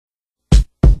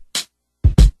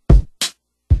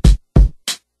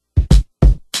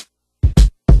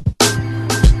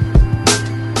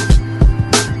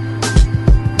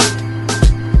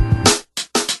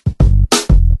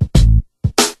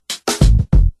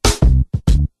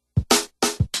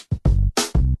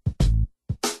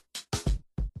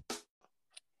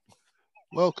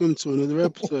Welcome to another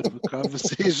episode of A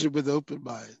Conversation with Open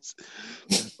Minds.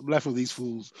 I'm laughing at these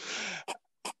fools.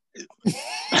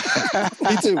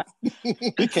 Me too.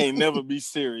 He can't never be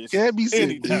serious. Can't be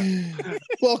serious. Anytime.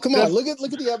 Well, come on. Look at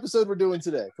the episode we're doing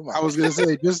today. Come on. I was gonna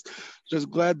say, just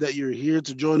glad that you're here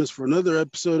to join us for another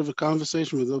episode of A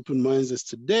Conversation with Open Minds. As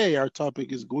today, our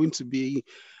topic is going to be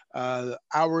our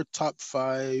top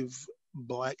 5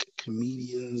 Black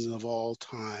comedians of all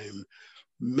time.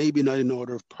 Maybe not in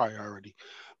order of priority.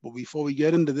 But before we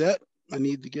get into that, I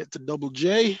need to get to Double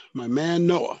J, my man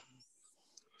Noah.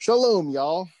 Shalom,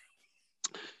 y'all.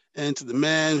 And to the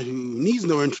man who needs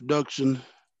no introduction,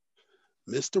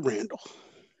 Mr. Randall.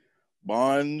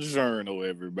 Buongiorno,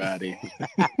 everybody.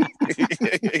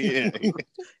 Yeah.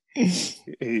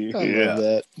 I love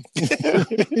that.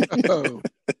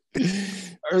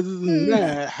 Other than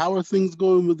that, how are things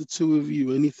going with the two of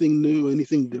you? Anything new,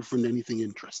 anything different, anything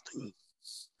interesting?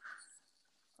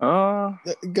 Go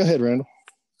ahead, Randall.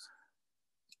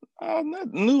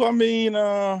 Not new. I mean,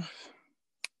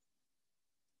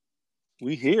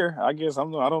 we here. I guess I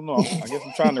don't know. I guess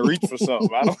I'm trying to reach for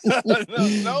something. I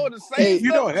don't know. The same Hey,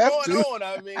 you stuff don't have going to. on.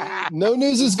 I mean, No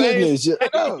news is good news.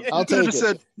 I'll take it.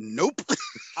 Said nope.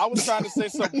 I was trying to say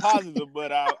something positive,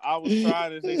 but I was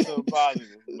trying to say something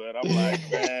positive, but I'm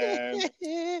like,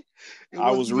 man,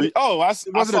 I wasn't I a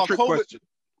saw trick COVID. question.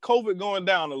 COVID going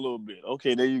down a little bit.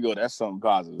 Okay, there you go. That's something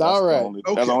positive. All right.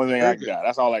 That's the only thing Very I good. got.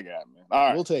 That's all I got, man. All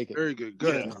right. We'll take it. Very good.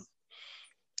 Good. Yeah.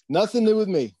 Nothing new with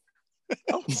me.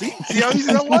 Oh, see how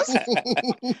easy that was?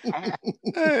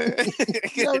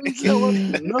 See how easy that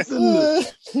was? Nothing new.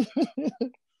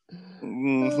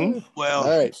 Mm-hmm. Well, All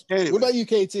right. anyway, What about you,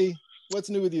 KT? What's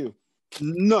new with you?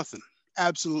 nothing.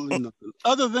 Absolutely nothing.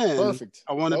 Other than Perfect.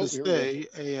 I wanted to Here we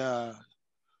say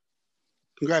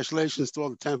congratulations to all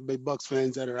the Tampa Bay Bucks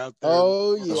fans that are out there.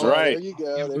 Oh, yeah. That's right. There you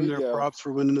go. Give There them you their go. props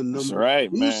for winning the That's number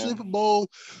right, 2 man. Super Bowl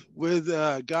with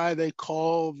a guy they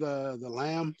call the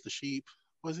lamb, the sheep.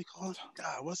 What's he called?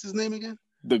 God, what's his name again?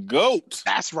 The GOAT.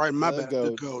 That's right, my The bad. goat.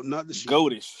 The goat, not the sheep.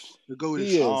 Goatish. The goat He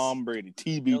is is. Tom Brady.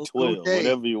 TB12. Okay.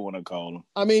 Whatever you want to call him.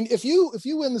 I mean, if you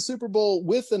win the Super Bowl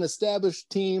with an established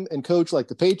team and coach like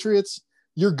the Patriots,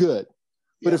 you're good.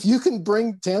 But Yeah. if you can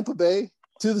bring Tampa Bay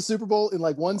to the Super Bowl in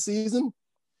like one season,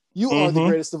 you are the Mhm.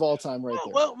 greatest of all time right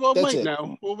there. Well, That's wait it.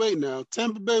 now. Well, wait now.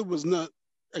 Tampa Bay was not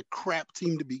a crap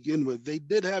team to begin with. They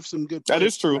did have some good That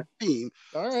players is true. on that team.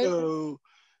 All right. So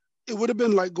it would have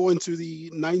been like going to the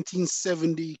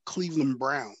 1970 Cleveland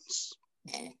Browns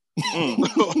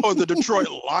Mm. or the Detroit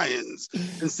Lions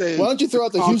and saying, Why don't you throw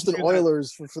out the Tom Houston Brady-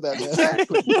 Oilers for that, man?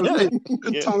 Exactly.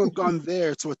 Could Yeah. Tom have gone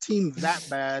there to a team that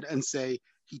bad and say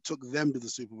he took them to the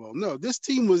Super Bowl? No, this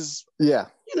team was, Yeah.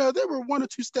 they were 1 or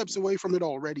 2 steps away from it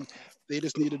already. They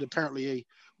just needed apparently a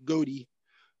goatee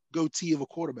of a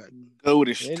quarterback.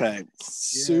 Goatish And type.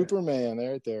 Superman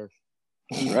right there.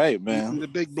 Right, And man. the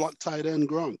big block tight end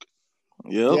Gronk.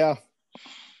 Yep. Yeah,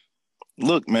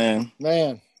 Look, man.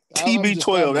 man.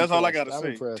 TB12. I'm That's all I impressed. got to I'm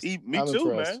say. impressed. Me I'm too,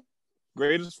 impressed. man.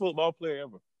 Greatest football player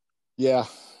ever. Yeah.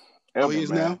 Ever, He is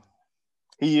man. now?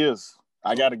 He is.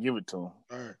 I got to give it to him.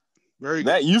 All right. Very good.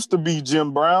 That used to be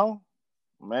Jim Brown.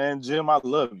 Man, Jim, I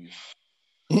love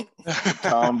you.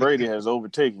 Tom Brady has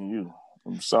overtaken you.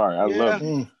 I'm sorry. I Yeah. love you.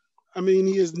 Mm. I mean,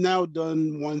 he has now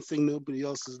done one thing nobody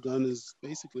else has done is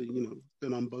basically,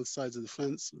 been on both sides of the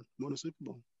fence and won a Super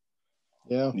Bowl.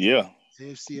 Yeah. Yeah.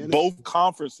 AFC and Both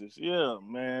conferences. Yeah,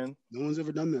 man. no one's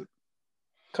ever done that.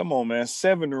 Come on, man.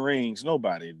 7 rings.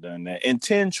 Nobody done that. And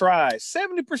 10 tries.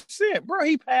 70%. Bro,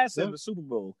 he passed in the Super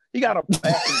Bowl. He got a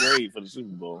passing grade for the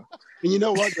Super Bowl. And you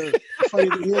know what? The funny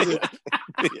thing is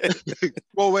that,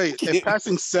 well, wait, at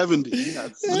passing 70.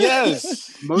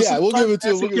 Yes. Most Yeah, of the we'll time give it to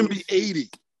him. passing can be 80.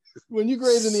 When you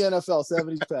grade in the NFL,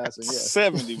 70's passing. Yeah.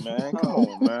 70, man. Come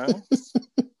on, man.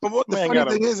 But what the Man, funny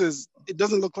gotta- thing is it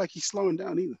doesn't look like he's slowing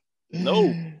down either.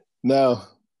 No. No.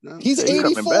 No. He's He's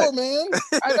coming 84, back. man.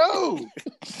 I know.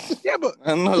 Yeah, but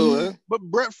I know.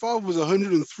 Brett Favre was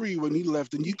 103 when he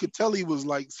left, and you could tell he was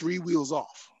like 3 wheels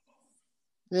off.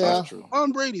 Yeah. That's true.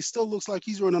 Tom Brady still looks like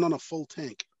he's running on a full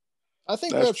tank. I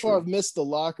think That's Brett Favre true. missed the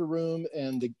locker room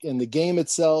and the game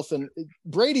itself. And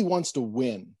Brady wants to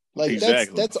win. Like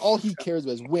Exactly. that's all he cares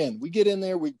about is win. We get in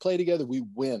there, we play together, we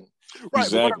win. Right.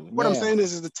 Exactly. But what I'm Man. saying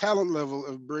is the talent level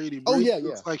of Brady. Oh, Brady yeah,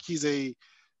 looks yeah. like he's a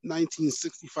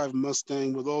 1965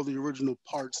 Mustang with all the original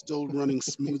parts still running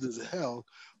smooth as hell,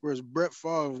 whereas Brett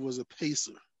Favre was a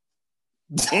pacer.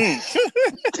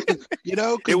 You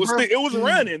know, 'cause It was Brett-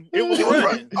 running. It was it was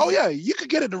running. Oh yeah, you could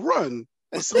get it to run,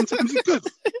 but sometimes you could.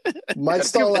 Might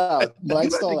stall out. You Might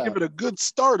had stall to give out. it a good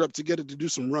start up to get it to do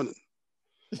some running.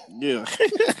 Yeah.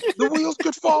 The wheels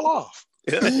could fall off.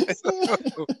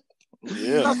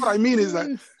 Yeah. That's what I mean is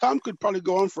that Tom could probably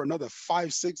go on for another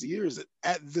 5-6 years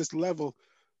at this level,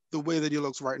 the way that he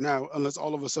looks right now, unless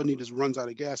all of a sudden he just runs out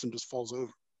of gas and just falls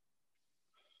over.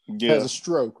 Yeah. Has a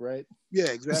stroke, right? Yeah,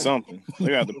 exactly. Something. They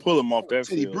got to pull him off that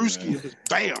Teddy field. Bruschi, Man. just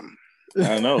bam,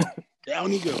 I know.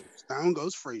 down he goes. Down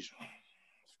goes Frazier.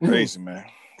 Crazy, man.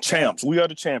 Champs. We are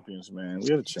the champions, man.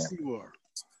 We are the Yes, champions. you are.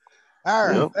 All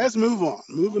right, Yep. let's move on.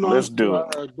 Moving on Let's to do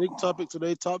it. our big topic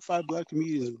today, top 5 Black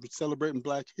comedians celebrating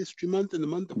Black History Month in the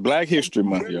month of Black History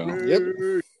Month, y'all. Yep.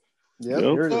 Here it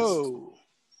is. So,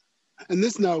 and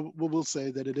this now we'll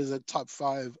say that it is a top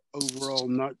 5 overall,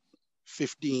 not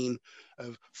 15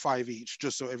 of 5 each,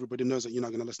 just so everybody knows that you're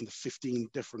not going to listen to 15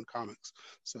 different comics.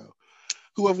 So,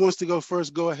 whoever wants to go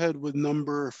first, go ahead with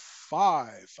number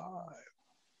 5. All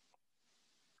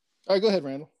right, go ahead,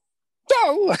 Randall.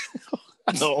 No,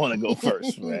 I don't want to go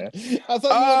first, man. I thought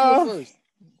you wanted to go first.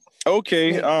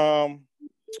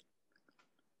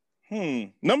 Okay.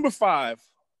 Number 5,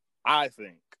 I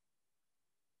think.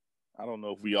 I don't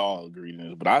know if we all agree on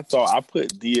this, but I thought I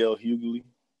put D.L. Hughley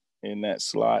in that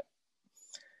slot.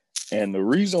 And the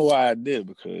reason why I did,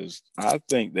 because I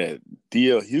think that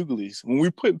D.L. Hughley's, when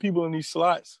we put people in these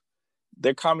slots,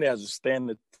 their comedy has to stand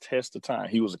the test of time.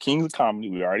 He was a king of comedy.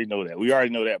 We already know that. We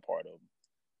already know that part of him.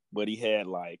 But he had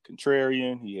like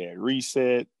Contrarian. He had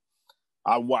Reset.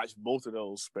 I watched both of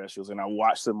those specials, and I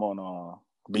watched them on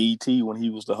BET when he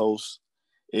was the host.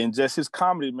 And just his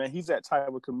comedy, man, he's that type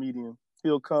of comedian.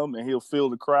 He'll come and he'll fill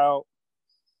the crowd,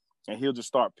 and he'll just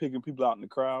start picking people out in the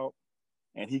crowd.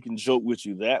 And he can joke with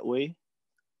you that way,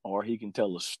 or he can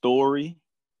tell a story.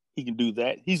 He can do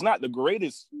that. He's not the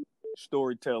greatest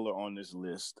storyteller on this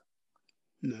list,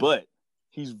 but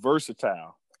he's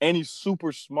versatile, and he's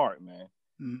super smart, man.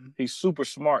 Mm-hmm. He's super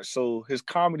smart. So his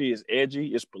comedy is edgy.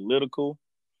 It's political.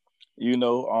 You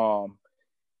know,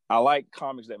 I like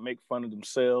comics that make fun of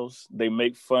themselves. They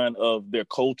make fun of their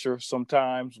culture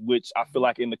sometimes, which I feel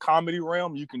like in the comedy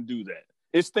realm, you can do that.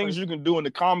 It's things you can do in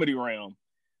the comedy realm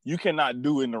you cannot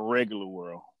do in the regular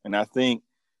world. And I think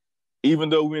even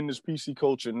though we're in this PC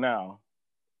culture now,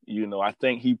 you know, I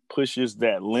think he pushes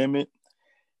that limit.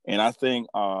 And I think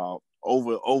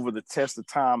over the test of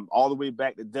time, all the way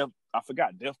back to Def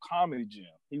Comedy Jam.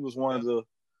 He was one of the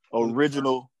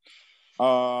original,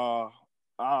 I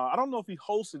don't know if he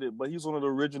hosted it, but he's one of the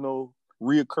original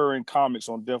reoccurring comics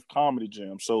on Def Comedy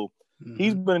Jam. So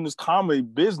he's been in this comedy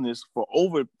business for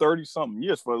over 30 something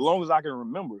years, for as long as I can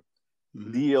remember.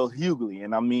 D.L. Hughley.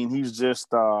 And I mean, he's just,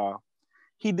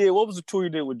 he did, what was the tour he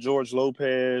did with George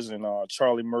Lopez and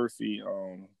Charlie Murphy?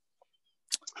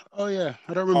 Oh, yeah.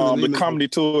 I don't remember the comedy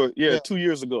tour, 2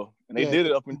 years ago. And they did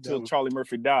it up until Charlie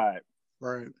Murphy died.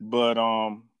 Right. But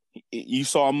you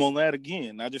saw him on that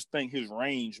again. I just think his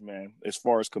range, man, as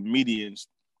far as comedians,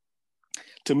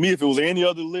 to me, if it was any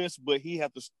other list, but he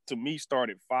had to me, start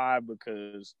at 5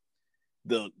 because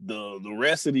the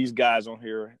rest of these guys on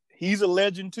here, he's a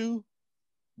legend too.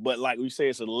 But like we say,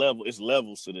 it's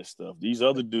levels to this stuff. These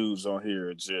other dudes on here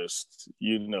are just,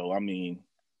 you know, I mean,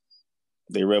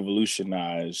 they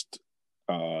revolutionized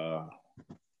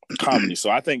comedy.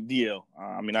 So I think DL,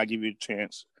 I give you a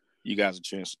chance. You guys a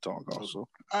chance to talk also.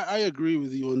 I agree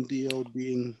with you on DL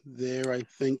being there, I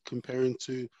think, comparing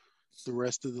to the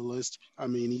rest of the list. I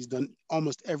mean, he's done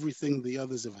almost everything the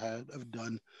others have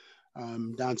done,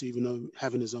 down to even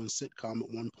having his own sitcom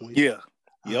at one point. Yeah.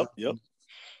 Yep.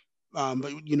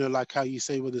 But, you know, like how you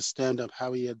say with his stand-up,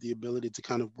 how he had the ability to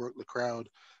kind of work the crowd.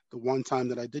 The one time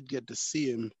that I did get to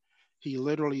see him, he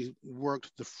literally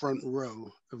worked the front row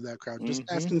of that crowd, just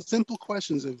asking simple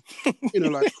questions of, you know,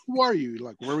 like, who are you?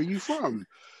 Like, where are you from?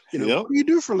 You know, what do you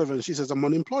do for a living? She says, I'm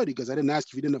unemployed. He goes, I didn't ask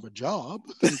if you didn't have a job.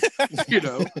 You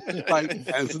know, like,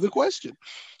 answer the question.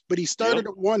 But he started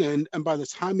at one end, and by the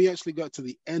time he actually got to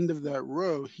the end of that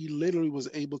row, he literally was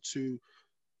able to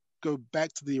go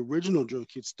back to the original joke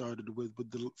he'd started with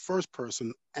the first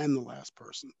person and the last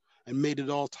person, and made it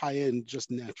all tie in just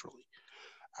naturally.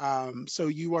 So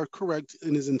you are correct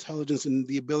in his intelligence and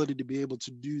the ability to be able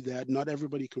to do that. Not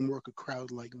everybody can work a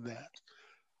crowd like that.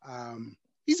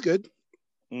 He's good.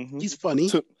 He's funny.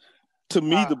 To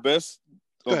me, the best.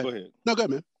 Go ahead. No, go ahead,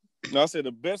 man. No, I said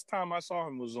the best time I saw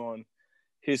him was on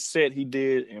his set he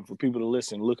did, and for people to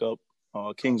listen, look up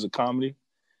Kings of Comedy.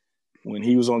 When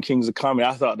he was on Kings of Comedy,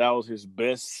 I thought that was his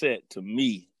best set to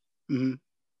me.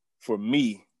 For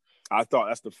me, I thought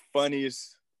that's the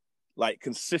funniest, like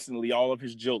consistently all of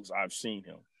his jokes I've seen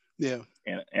him. Yeah.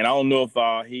 And I don't know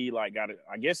if he like got it.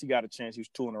 I guess he got a chance. He was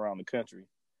touring around the country.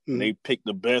 And they picked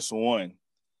the best one.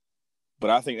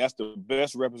 But I think that's the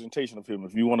best representation of him.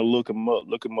 If you want to look him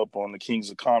up on the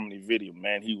Kings of Comedy video,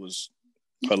 man, he was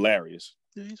hilarious.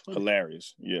 Yeah, he's funny.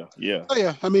 hilarious. Yeah, yeah. Oh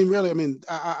yeah, I mean, really, I mean,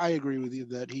 I agree with you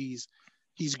that he's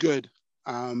good,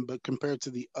 but compared to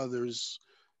the others,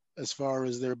 as far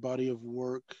as their body of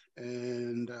work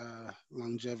and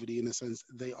longevity, in a sense,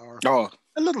 they are Oh,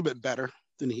 a little bit better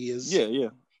than he is. yeah, yeah.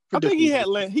 for I think he had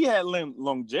different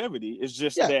longevity. It's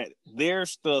just Yeah. that their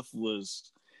stuff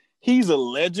was. He's a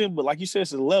legend, but like you said,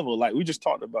 it's a level. Like we just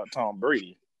talked about Tom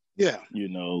Brady. Yeah. You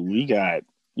know, we got.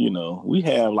 You know, we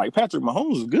have like Patrick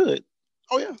Mahomes is good,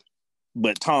 Oh yeah.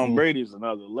 but Tom Brady is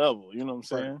another level. You know what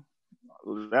I'm Right.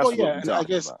 saying? That's Well, yeah, what we're and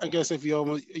talking about. I guess if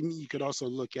you could also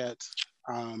look at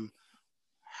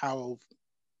how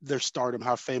their stardom,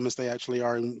 how famous they actually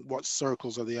are, and what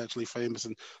circles are they actually famous.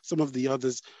 And some of the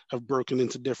others have broken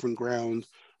into different ground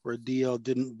where DL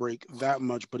didn't break that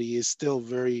much, but he is still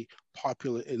very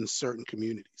popular in certain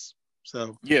communities.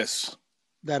 So Yes.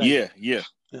 that Yeah.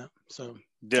 So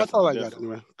Definitely, that's all I got definitely.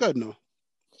 anyway. Good, no.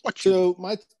 What you?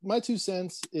 So my 2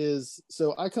 cents is,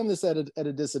 so I come this at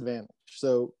a disadvantage.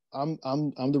 So I'm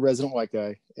the resident white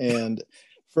guy, and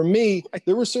for me,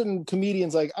 there were certain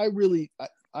comedians like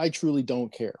I truly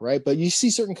don't care, right? But you see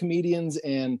certain comedians,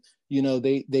 and you know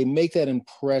they make that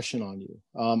impression on you.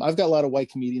 I've got a lot of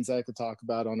white comedians I could talk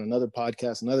about on another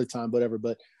podcast, another time, whatever.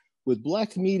 But with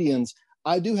black comedians,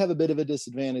 I do have a bit of a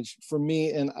disadvantage for me,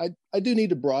 and I do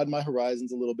need to broaden my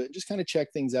horizons a little bit and just kind of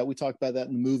check things out. We talked about that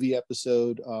in the movie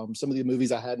episode, some of the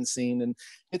movies I hadn't seen, and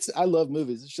I love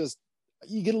movies. It's just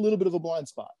you get a little bit of a blind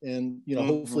spot, and you know,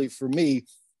 hopefully for me,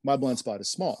 my blind spot is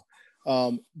small.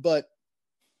 But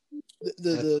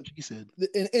He said.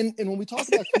 And when we talk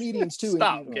about comedians too,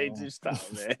 Stop, and, KT, stop,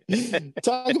 man.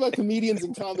 talk about comedians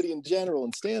and comedy in general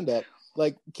and stand up.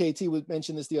 Like KT would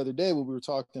mention this the other day when we were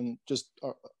talking just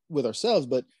with ourselves,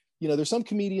 but you know, there's some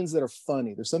comedians that are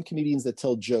funny. There's some comedians that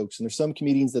tell jokes, and there's some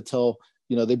comedians that tell,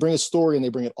 you know, they bring a story and they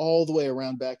bring it all the way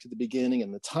around back to the beginning,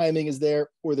 and the timing is there,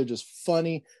 or they're just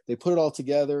funny. They put it all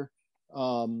together.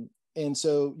 And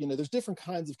so, you know, there's different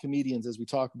kinds of comedians as we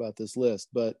talk about this list,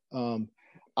 but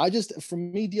for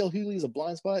me, DL Hughley is a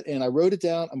blind spot, and I wrote it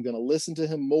down. I'm going to listen to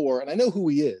him more, and I know who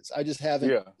he is. I just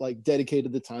haven't like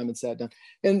dedicated the time and sat down.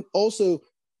 And also,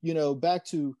 you know, back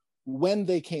to when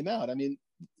they came out. I mean,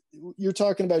 you're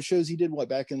talking about shows he did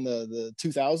back in the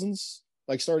 2000s,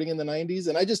 like starting in the 90s.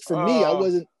 And me, I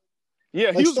wasn't.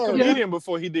 Yeah, he was a comedian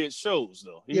before he did shows,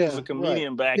 though. He was a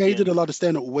comedian back. Yeah, he did a lot of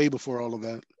stand-up way before all of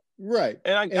that. Right,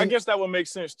 and I guess that would make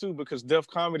sense too, because Def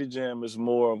Comedy Jam is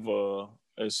more of a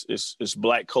it's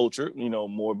black culture, you know,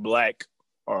 more black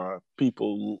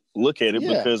people look at it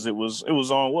because it was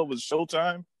on what was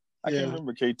Showtime. I can't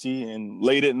remember, KT, and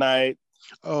late at night.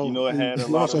 Oh, you know, it had a you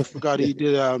lot also of. Forgot he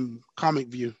did Comic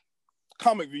View.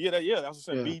 Comic View, that's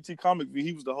what I said. BET Comic View.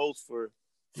 He was the host for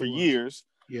years.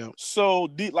 Yeah. So,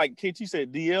 like KT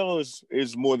said, DL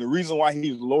is more the reason why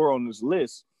he's lower on this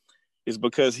list is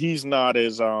because he's not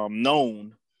as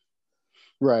known,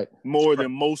 right? More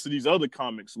than most of these other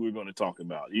comics we're going to talk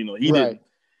about. You know, he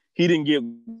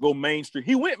didn't go mainstream.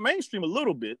 He went mainstream a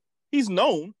little bit. He's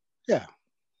known. Yeah.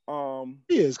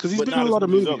 He is, because he's been in a lot of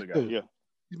movies. Yeah.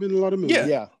 He's been in a lot of movies.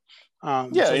 Yeah.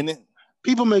 So and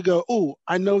people may go, "Oh,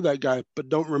 I know that guy," but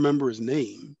don't remember his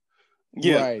name.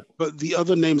 Yeah. Right. But the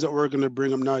other names that we're going to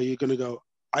bring up now, you're going to go,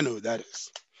 "I know who that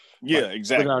is." Yeah,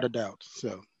 exactly. Without a doubt.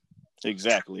 So.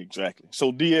 Exactly.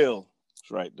 So DL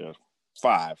is right there,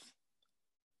 5.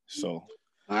 So. All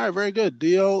right, very good.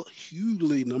 DL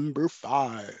Hughley, number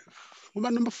 5. What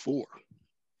about number 4?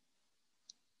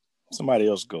 Somebody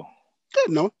else go. Good,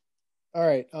 no. All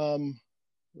right.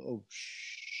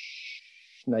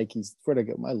 Nikes. Where'd I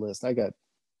get my list? I got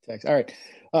text. All right.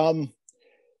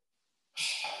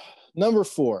 Number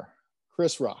 4,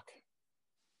 Chris Rock.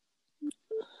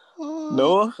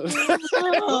 Noah?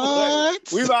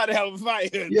 We about to have a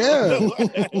fight here. Yeah.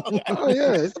 Oh,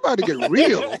 yeah. It's about to get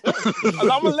real. I'm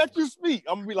going to let you speak.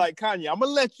 I'm going to be like Kanye. I'm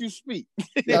going to let you speak.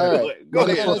 All right. Go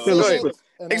ahead.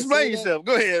 Explain yourself.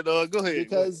 Go ahead, Go ahead.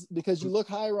 Because you look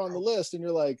higher on the list and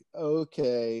you're like,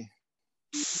 okay,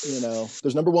 you know,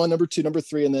 there's number 1, number 2, number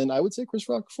 3, and then I would say Chris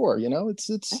Rock 4. You know, it's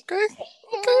okay.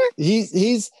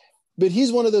 But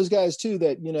he's one of those guys too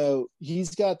that, you know,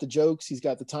 he's got the jokes, he's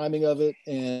got the timing of it,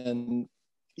 and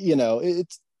you know,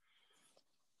 it's.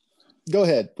 Go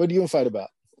ahead. What do you want to fight about?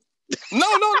 No.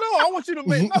 I want you to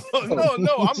make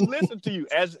no. I'm listening to you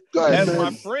as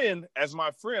my friend. As my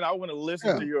friend, I want to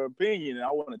listen to your opinion and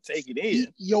I want to take it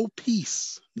in. Your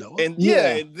piece, no. And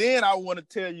and then I want to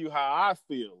tell you how I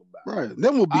feel about it. Right.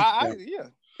 Then we'll be. All right. Yeah.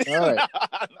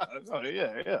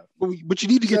 But you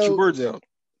need to get your words out.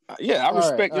 Yeah, I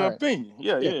respect your opinion.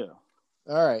 Yeah.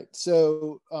 All right.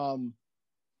 So I'm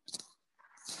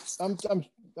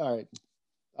all right.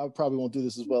 I probably won't do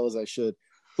this as well as I should,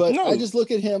 but No. I just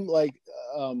look at him like,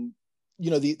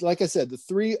 like I said, the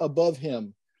three above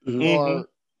him are,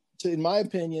 in my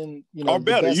opinion, are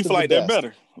better. You feel like they're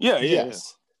better? Yeah.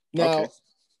 Yes. Yeah. Now, Okay.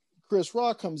 Chris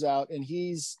Rock comes out and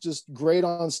he's just great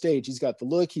on stage. He's got the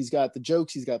look, he's got the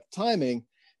jokes, he's got the timing,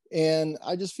 and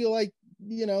I just feel like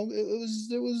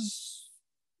it was.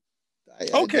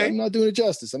 Okay. I'm not doing it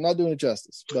justice.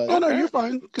 But no, you're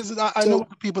fine, because I know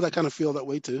people that kind of feel that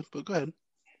way too. But go ahead.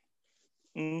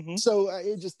 So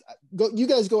you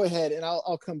guys go ahead, and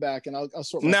I'll come back and I'll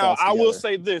sort my thoughts I together. will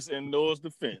say this in Noah's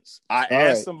defense. I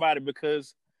asked somebody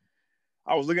because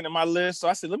I was looking at my list, so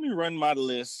I said, let me run my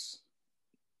list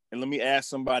and let me ask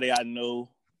somebody I know,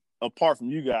 apart from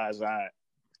you guys,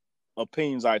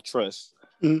 opinions I trust.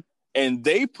 And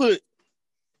they put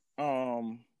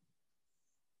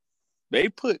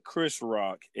Chris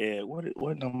Rock at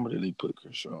what number did they put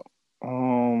Chris Rock?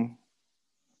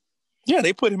 Yeah,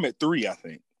 they put him at 3, I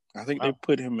think. They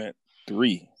put him at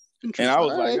 3. And I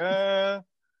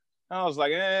was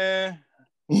like,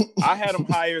 I had him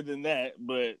higher than that,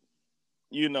 but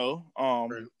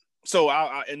right. So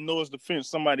I in Noah's defense,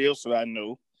 somebody else that I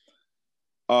know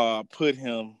put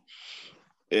him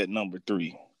at number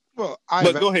 3. Well,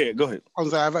 go ahead.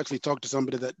 I've actually talked to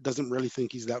somebody that doesn't really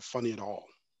think he's that funny at all.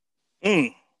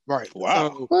 Right.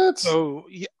 Wow. So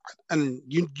yeah, and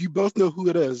you both know who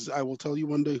it is. I will tell you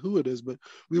one day who it is, but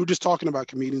we were just talking about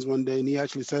comedians one day, and he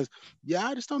actually says, yeah,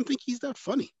 I just don't think he's that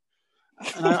funny.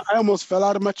 And I almost fell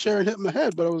out of my chair and hit my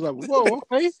head, but I was like, whoa,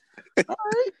 okay. All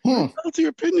right. That's your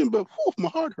opinion, but my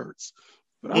heart hurts.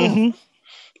 But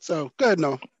so go ahead,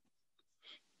 Noah.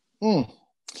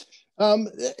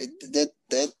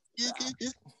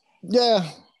 Yeah.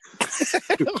 Say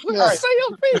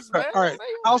your piece, man. All right.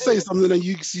 I'll say something and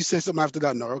you say something after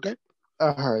that, Noah, okay?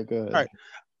 All right, go ahead.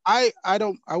 All right.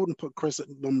 I wouldn't put Chris at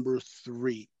number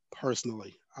 3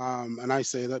 personally. And I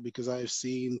say that because I've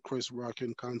seen Chris Rock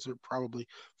in concert probably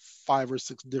 5 or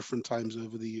 6 different times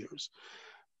over the years.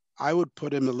 I would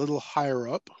put him a little higher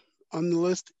up on the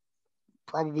list,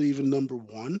 probably even number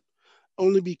 1,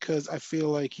 only because I feel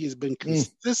like he has been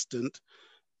consistent,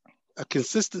 a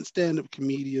consistent stand-up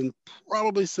comedian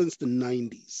probably since the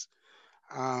 90s.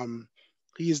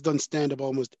 He has done stand-up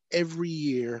almost every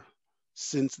year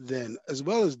since then, as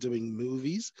well as doing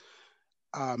movies,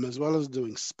 as well as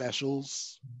doing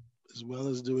specials, as well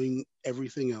as doing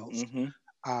everything else.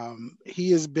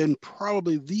 He has been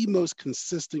probably the most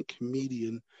consistent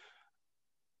comedian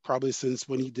probably since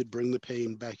when he did Bring the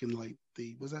Pain back in like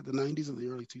was that the 90s or the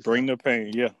early 2000s? Bring the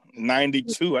Pain, yeah.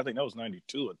 92, I think that was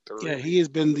 92 or 30. Yeah, he has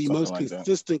been the most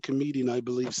consistent comedian, I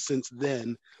believe, since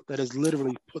then, that has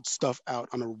literally put stuff out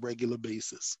on a regular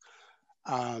basis.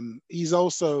 He's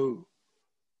also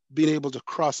been able to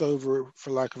cross over,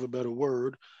 for lack of a better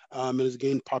word, and has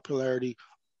gained popularity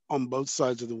on both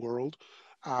sides of the world.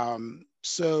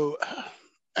 So,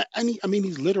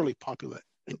 he's literally popular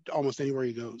almost anywhere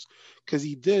he goes, because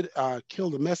he did Kill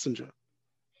the Messenger.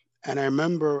 And I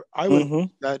remember I went to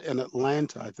that in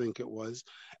Atlanta, I think it was.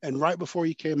 And right before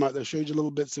he came out, they showed you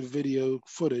little bits of video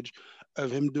footage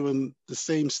of him doing the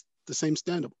same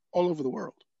stand-up all over the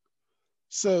world.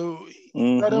 So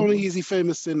not only is he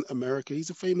famous in America, he's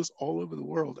famous all over the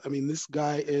world. I mean, this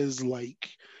guy is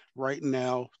like, right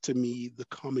now, to me, the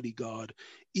comedy god.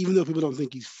 Even though people don't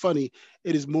think he's funny,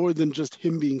 it is more than just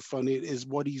him being funny. It is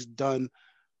what he's done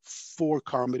for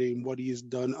comedy and what he has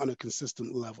done on a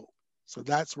consistent level. So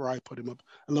that's where I put him up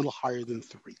a little higher than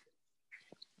 3.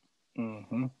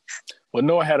 Well,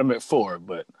 Noah had him at 4,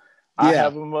 but I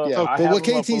have him up. Yeah. But what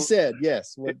KT said,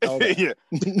 yes. Yeah.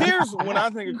 Here's when I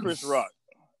think of Chris Rock,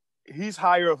 he's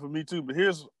higher up for me too. But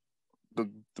here's the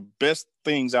best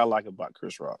things I like about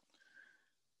Chris Rock.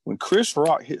 When Chris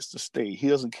Rock hits the stage, he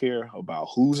doesn't care about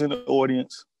who's in the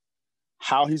audience,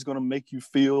 how he's going to make you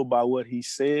feel by what he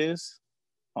says,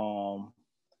 how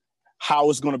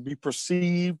it's going to be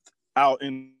perceived out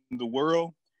in the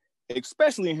world,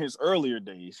 especially in his earlier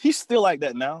days. He's still like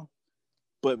that now,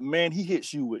 but man, he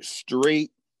hits you with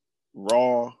straight,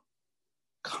 raw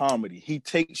comedy. He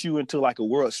takes you into like a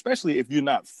world, especially if you're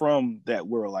not from that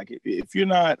world. Like if you're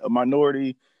not a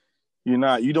minority, you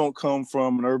don't come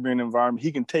from an urban environment,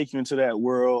 he can take you into that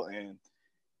world, and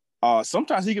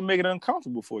sometimes he can make it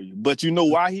uncomfortable for you. But you know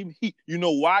why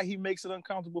he makes it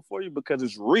uncomfortable for you? Because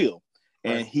it's real.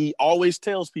 Right. And he always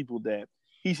tells people that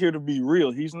he's here to be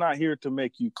real. He's not here to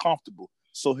make you comfortable.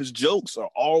 So his jokes are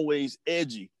always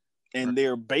edgy, and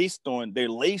they're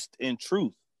laced in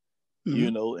truth,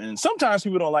 and sometimes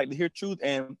people don't like to hear truth.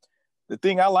 And the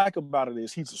thing I like about it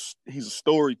is he's a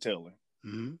storyteller.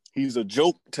 He's a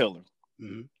joke teller.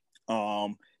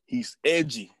 He's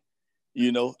edgy.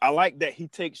 You know, I like that he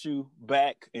takes you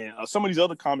back, and some of these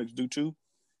other comics do too.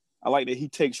 I like that he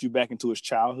takes you back into his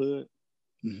childhood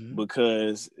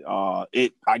because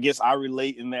I guess I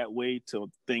relate in that way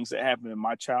to things that happened in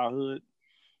my childhood,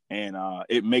 and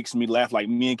it makes me laugh. Like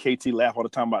me and KT laugh all the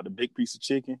time about the big piece of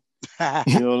chicken.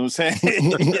 You know what I'm saying?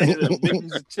 The big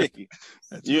piece of chicken.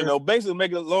 That's you know, basically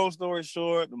make a long story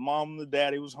short, the mom and the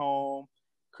daddy was home.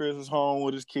 Chris was home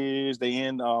with his kids.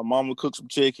 They mama cooked some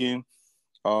chicken.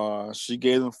 She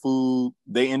gave them food.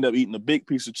 They end up eating a big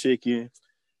piece of chicken.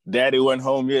 Daddy wasn't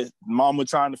home yet. Mama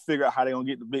trying to figure out how they gonna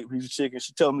get the big piece of chicken.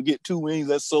 She told him to get 2 wings.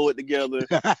 Let's sew it together.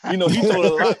 You know, he told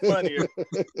it a lot funnier.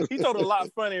 He told it a lot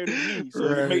funnier than me. So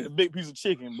he made the big piece of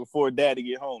chicken before Daddy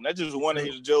get home. That's just one of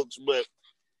his jokes.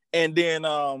 And then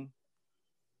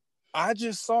I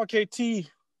just saw KT.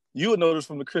 You would notice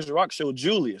from the Chris Rock show,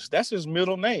 Julius. That's his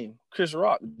middle name, Chris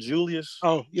Rock. Julius.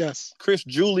 Oh yes, Chris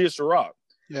Julius Rock.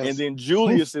 Yes. And then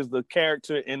Julius is the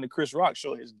character in the Chris Rock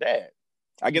show, his dad.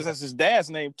 I guess that's his dad's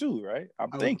name too, right? I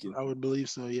would believe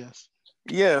so, yes.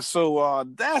 Yeah, so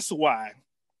that's why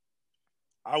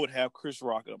I would have Chris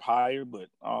Rock up higher, but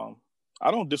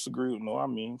I don't disagree with I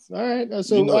mean, all right.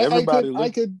 So you know,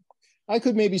 I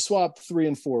could maybe swap 3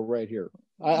 and 4 right here.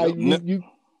 You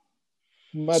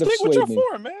might have stick with your me.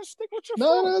 4, man. Stick with your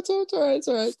 4. No, it's all right. It's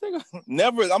all right.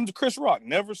 Never. I'm the Chris Rock.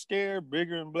 Never scared.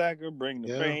 Bigger and blacker. Bring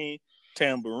the pain.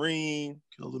 Tambourine.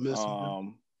 Kill the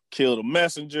messenger. Kill the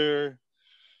messenger.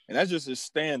 And that's just his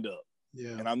stand-up.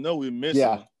 Yeah. And I know we miss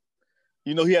him.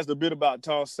 You know, he has the bit about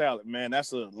tossed salad, man.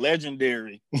 That's a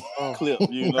legendary clip.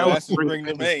 You know, that's in Bring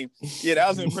the Pain. Yeah, that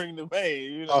was in Bring the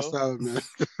Pain. You know, tossed salad, man.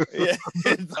 Yeah,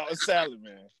 tossed salad,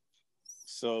 man.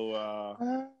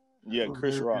 So,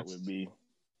 Chris Rock would be.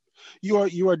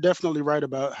 You are definitely right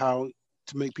about how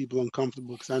to make people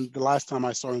uncomfortable. Because the last time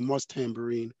I saw him was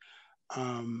Tambourine,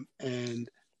 and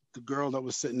the girl that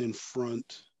was sitting in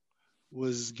front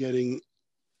was getting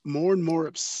more and more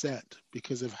upset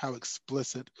because of how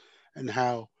explicit and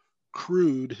how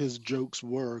crude his jokes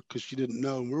were, because she didn't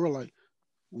know. And we were like,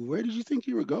 where did you think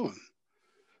you were going?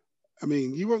 I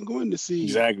mean, you weren't going to see,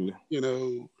 exactly, you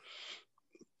know,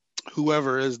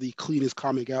 whoever is the cleanest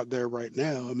comic out there right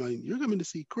now. I mean, you're coming to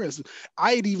see Chris.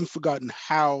 I had even forgotten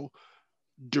how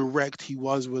direct he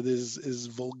was with his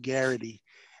vulgarity.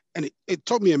 And it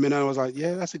took me a minute. I was like,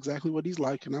 yeah, that's exactly what he's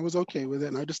like. And I was okay with it.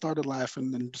 And I just started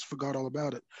laughing and just forgot all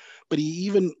about it. But he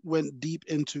even went deep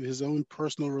into his own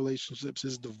personal relationships,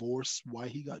 his divorce, why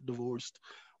he got divorced,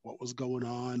 what was going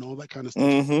on, all that kind of stuff.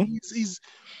 Mm-hmm.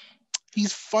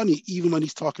 He's funny even when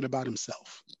he's talking about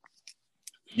himself.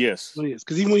 Yes.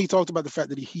 Because even when he talked about the fact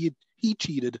that he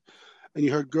cheated, and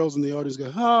you heard girls in the audience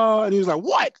go, oh, and he was like,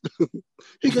 what?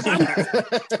 He's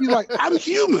like, I'm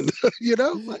human, you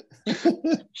know? Like,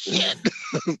 shit.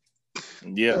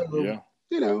 Yeah.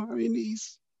 You know, I mean,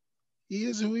 he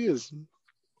is who he is.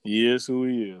 He is who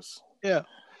he is. Yeah.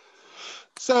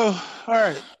 So, all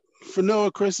right. For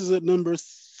Noah, Chris is at number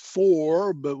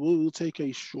 4, but we'll take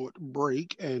a short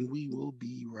break and we will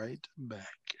be right back.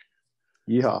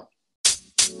 Yeah.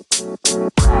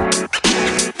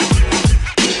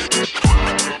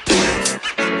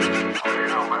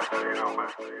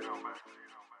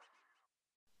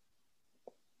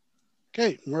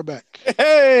 Okay, we're back.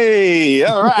 Hey,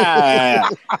 all right.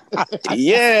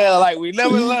 Yeah, like we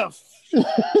never left. All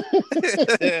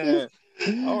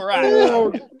right.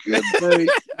 Oh, good day.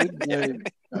 Good day.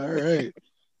 All right.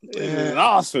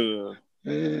 Awesome.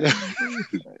 Yeah.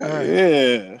 All right.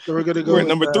 Yeah. So we're gonna go. We're at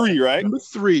number 3, right? Number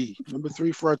three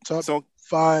for our top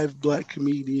 5 Black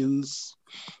comedians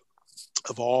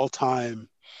of all time.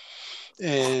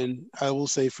 And I will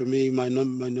say, for me, my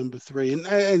number 3,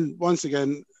 and once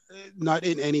again, not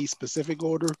in any specific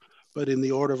order, but in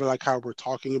the order of like how we're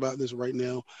talking about this right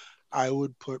now, I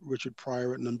would put Richard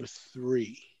Pryor at number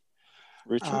 3.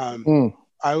 Richard.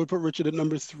 I would put Richard at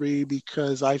number 3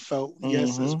 because I felt,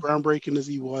 yes, as groundbreaking as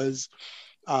he was,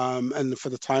 and for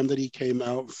the time that he came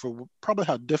out, for probably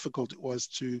how difficult it was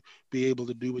to be able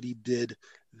to do what he did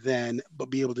then, but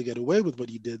be able to get away with what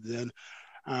he did then,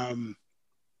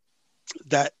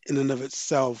 that in and of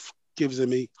itself gives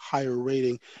him a higher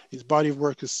rating. His body of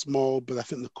work is small, but I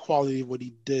think the quality of what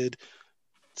he did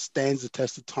stands the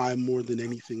test of time more than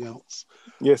anything else.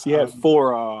 Yes, he had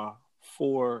 4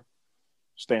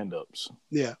 stand-ups.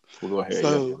 Yeah. We'll go ahead.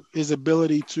 So his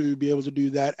ability to be able to do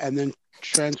that and then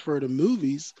transfer to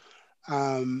movies,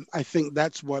 I think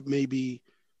that's what maybe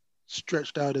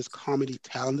stretched out his comedy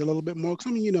talent a little bit more.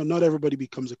 Because, I mean, you know, not everybody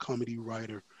becomes a comedy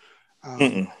writer.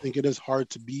 I think it is hard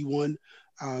to be one.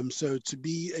 So to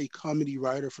be a comedy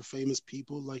writer for famous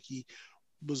people like he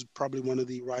was probably one of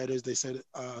the writers, they said,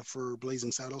 for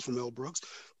Blazing Saddles from Mel Brooks.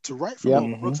 To write for Yep.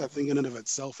 Mel Brooks, I think in and of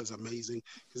itself is amazing.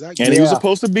 And he was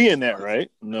supposed to be in that,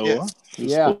 right? Noah. Yeah. He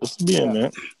was supposed to be in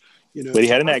that. You know, but he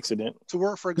had an accident. To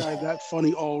work for a guy that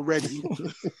funny already,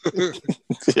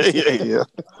 yeah.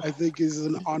 I think is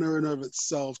an honor in of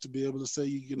itself to be able to say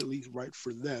you can at least write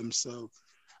for them. So,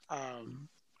 I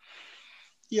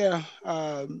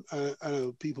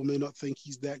know people may not think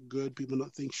he's that good. People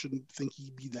shouldn't think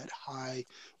he'd be that high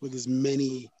with as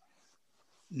many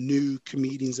new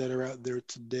comedians that are out there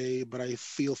today. But I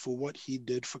feel for what he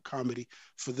did for comedy,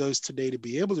 for those today to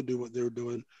be able to do what they're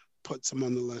doing, puts him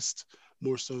on the list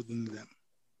more so than them.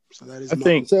 So that is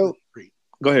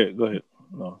Go ahead.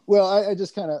 No. Well, I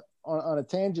just kind of on a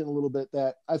tangent a little bit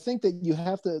that I think that you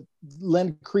have to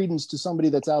lend credence to somebody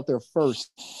that's out there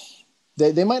first.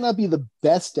 They might not be the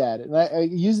best at it. And I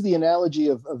use the analogy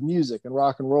of music and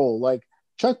rock and roll. Like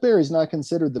Chuck Berry's not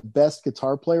considered the best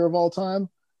guitar player of all time,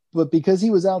 but because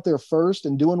he was out there first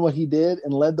and doing what he did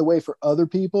and led the way for other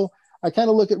people, I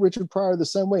kind of look at Richard Pryor the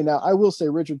same way. Now, I will say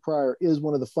Richard Pryor is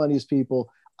one of the funniest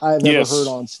people I've ever heard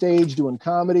on stage doing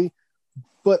comedy,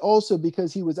 but also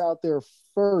because he was out there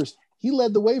first, he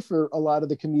led the way for a lot of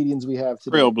the comedians we have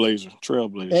today.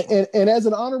 Trailblazer. And as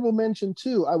an honorable mention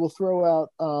too, I will throw out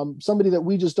somebody that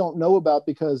we just don't know about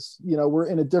because, you know, we're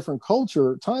in a different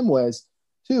culture time-wise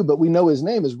too, but we know his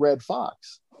name is Red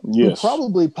Fox, who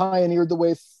probably pioneered the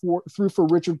way through for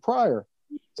Richard Pryor.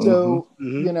 So,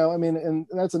 you know, I mean, and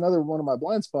that's another one of my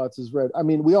blind spots is Red. I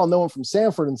mean, we all know him from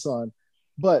Sanford and Son,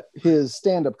 but his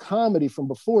stand-up comedy from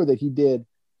before that he did,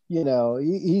 you know,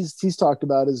 he's talked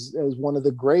about as one of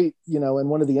the great, you know, and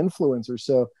one of the influencers.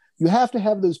 So you have to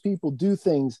have those people do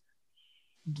things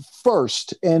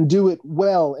first and do it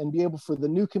well and be able for the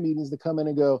new comedians to come in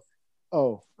and go,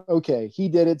 oh, okay, he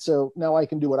did it. So now I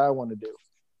can do what I want to do.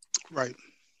 Right.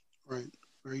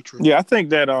 Very true. Yeah, I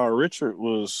think that Richard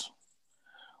was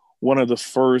one of the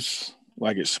first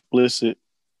like explicit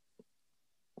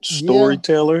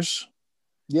storytellers.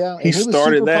 Yeah, and he was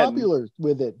started super that popular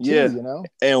with it too, you know.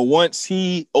 And once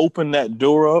he opened that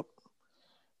door up,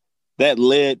 that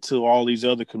led to all these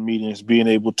other comedians being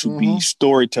able to be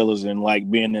storytellers and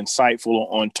like being insightful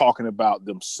on talking about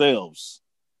themselves.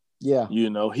 Yeah, you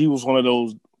know, he was one of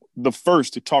those, the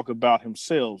first to talk about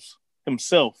himself.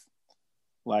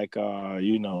 Like,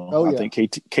 you know, I think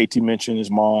KT mentioned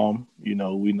his mom. You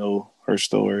know, we know her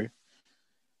story.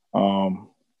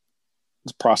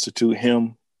 This prostitute,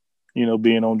 him. You know,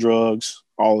 being on drugs,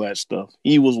 all that stuff.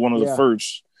 He was one of the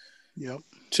first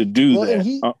to do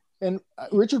that. And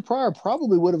Richard Pryor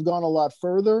probably would have gone a lot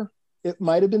further. It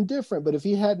might have been different, but if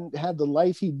he hadn't had the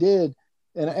life he did,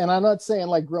 and I'm not saying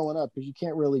like growing up because you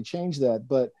can't really change that,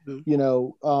 but you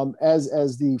know,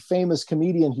 as the famous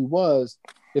comedian he was,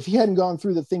 if he hadn't gone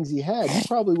through the things he had, he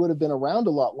probably would have been around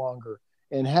a lot longer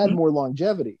and had more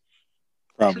longevity.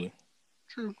 Probably.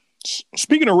 True.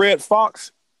 Speaking of Red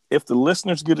Fox, if the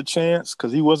listeners get a chance,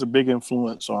 because he was a big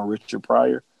influence on Richard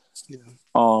Pryor,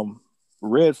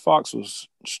 Red Fox was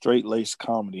straight-laced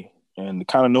comedy. And to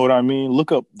kind of know what I mean,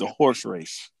 look up The Horse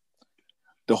Race.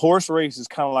 The Horse Race is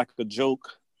kind of like a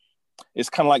joke. It's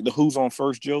kind of like the Who's on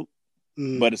First joke,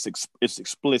 but it's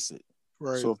explicit.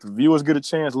 Right. So if the viewers get a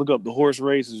chance, look up The Horse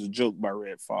Race is a joke by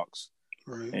Red Fox.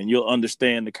 Right. And you'll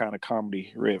understand the kind of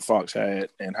comedy Red Fox had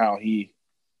and how he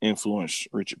influenced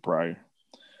Richard Pryor.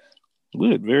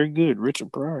 Good, very good,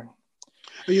 Richard Pryor.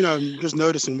 You know, I'm just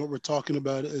noticing what we're talking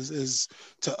about is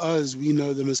to us, we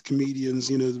know them as comedians,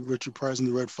 you know, the Richard Pryor and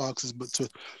the Red Foxes, but to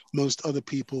most other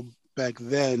people back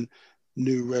then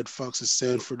knew Red Fox as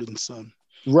Sanford and Son.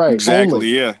 Right. Exactly, only.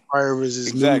 Yeah. Pryor was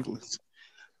his movies.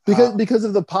 Because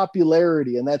of the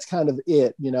popularity, and that's kind of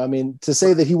it. You know, I mean, to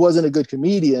say that he wasn't a good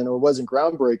comedian or wasn't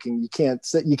groundbreaking, you can't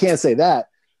say that.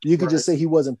 You could just say he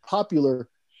wasn't popular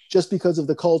just because of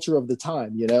the culture of the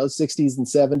time, you know, 60s and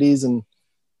 70s. And,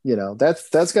 you know,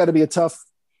 that's got to be a tough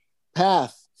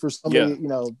path for somebody, you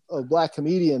know, a black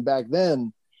comedian back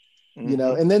then, you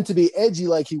know, and then to be edgy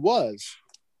like he was.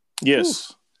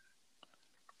 Yes.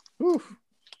 Oof.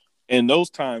 In those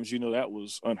times, you know, that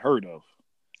was unheard of.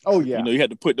 Oh, yeah. You know, you had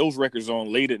to put those records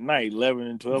on late at night, 11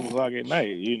 and 12 o'clock at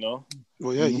night, you know.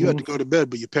 Well, yeah, you had to go to bed,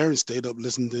 but your parents stayed up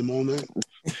listening to them all night.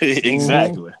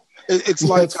 Exactly. It's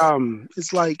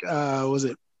like was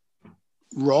it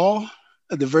Raw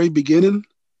at the very beginning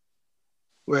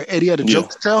where Eddie had a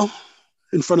joke to tell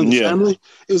in front of the family?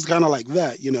 It was kind of like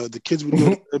that, you know. The kids would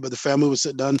go to bed, but the family would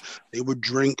sit down, they would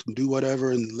drink and do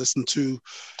whatever and listen to,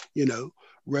 you know,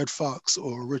 Red Fox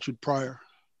or Richard Pryor.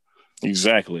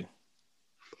 Exactly.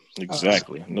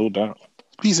 No doubt.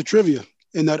 Piece of trivia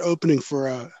in that opening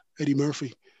for Eddie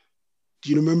Murphy. Do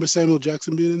you remember Samuel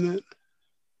Jackson being in that?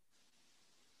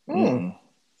 Mm.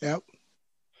 Yep.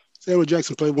 Samuel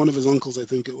Jackson played one of his uncles, I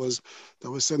think it was, that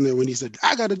was sitting there when he said,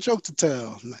 "I got a joke to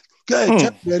tell." I'm like, "Go ahead,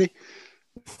 tell me, Betty."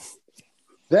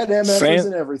 That MF Sam- is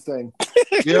in everything.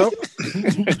 Yep.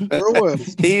 Sure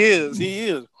was. He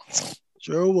is.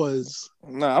 Sure was.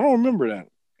 No, I don't remember that.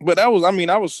 But I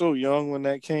was so young when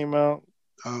that came out.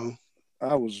 Oh,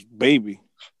 I was baby.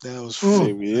 that was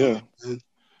Baby, yeah.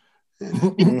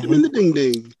 In the ding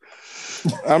ding.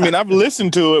 I mean, I've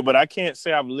listened to it, but I can't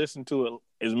say I've listened to it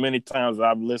as many times as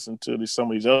I've listened to some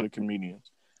of these other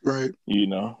comedians. Right.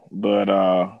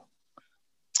 But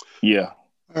yeah.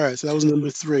 All right, so that was number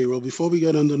 3. Well, before we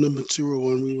get on to number 2 or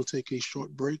 1, we will take a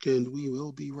short break and we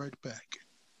will be right back.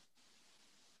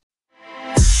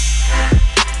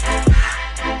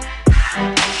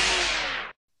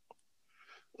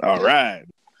 All right.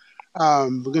 We're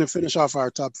going to finish off our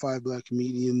top 5 Black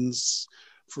comedians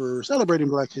for celebrating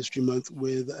Black History Month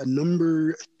with a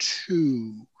number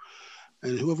 2.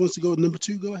 And whoever wants to go with number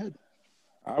 2, go ahead.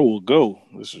 I will go.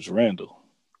 This is Randall.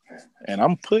 And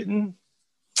I'm putting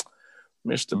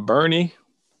Mr. Bernie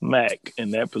Mac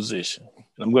in that position.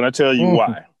 And I'm going to tell you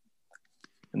why.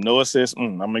 And Noah says,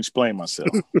 I'm going to explain myself.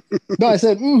 No, I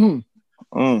said,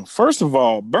 First of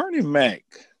all, Bernie Mac,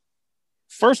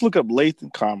 first look up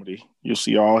Lathan Comedy. You'll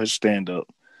see all his stand-up.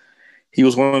 He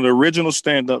was one of the original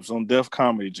stand-ups on Def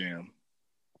Comedy Jam.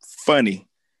 Funny.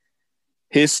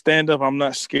 His stand-up, I'm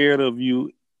Not Scared of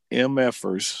You,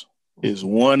 MFers, is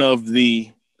one of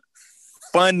the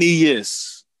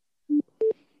funniest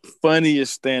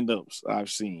stand-ups I've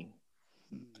seen.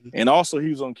 And also he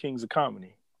was on Kings of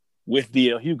Comedy with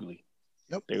D.L. Hughley.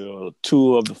 Yep. They were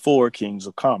 2 of the 4 Kings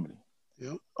of Comedy.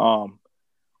 Yep.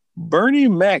 Bernie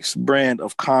Mac's brand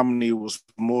of comedy was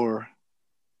more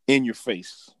in your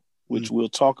face, which we'll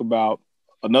talk about.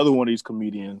 Another one of these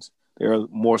comedians, they're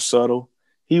more subtle.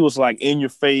 He was like in your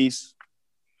face,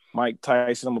 Mike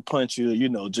Tyson, I'm gonna punch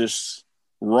you, just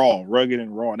raw, rugged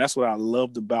and raw. And that's what I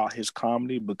loved about his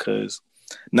comedy, because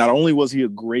not only was he a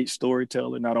great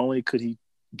storyteller, not only could he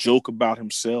joke about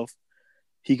himself,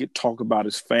 he could talk about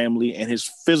his family and his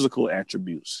physical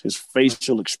attributes, his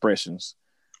facial expressions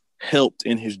helped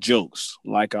in his jokes.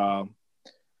 Like, I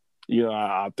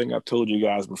think I've told you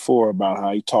guys before about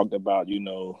how he talked about,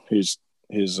 his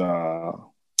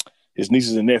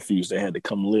nieces and nephews that had to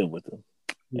come live with him.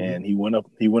 Mm-hmm. And he went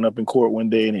up in court one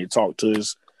day and he talked to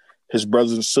his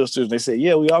brothers and sisters. And they said,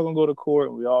 yeah, we all gonna go to court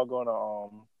and we all gonna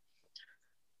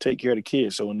take care of the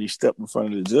kids. So when he stepped in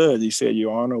front of the judge, he said,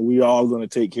 Your Honor, we all gonna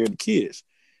take care of the kids.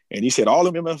 And he said, all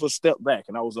of them MFers stepped back,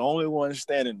 and I was the only one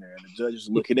standing there, and the judge was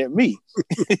looking at me,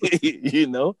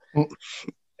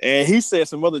 And he said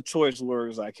some other choice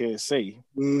words I can't say,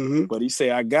 but he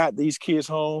said, I got these kids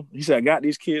home. He said, I got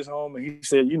these kids home, and he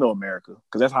said, America,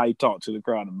 because that's how he talked to the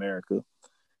crowd in America.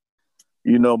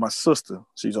 My sister,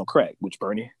 she's on crack, which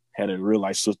Bernie had a real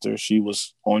life sister. She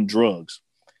was on drugs,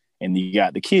 and he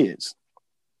got the kids.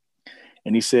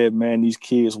 And he said, man, these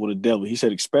kids were the devil. He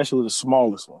said, especially the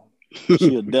smallest one.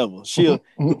 She a devil. This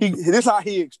is how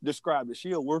he described it.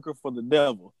 She a worker for the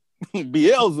devil.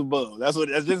 Beelzebub. That's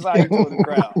just how he told the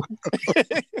crowd.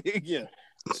 Yeah.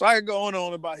 So I could go on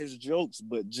about his jokes,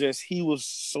 but just he was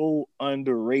so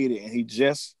underrated, and he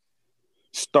just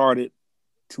started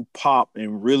to pop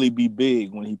and really be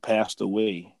big when he passed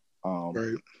away.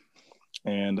 Right.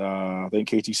 And I think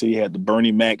KTC had the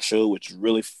Bernie Mac show, which is a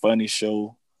really funny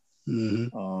show.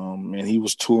 Mm-hmm. And he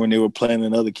was touring. They were playing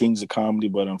in other Kings of Comedy,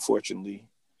 but unfortunately,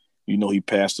 he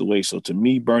passed away. So to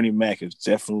me, Bernie Mac is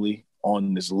definitely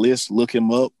on this list. Look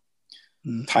him up.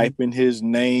 Mm-hmm. Type in his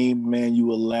name, man. You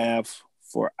will laugh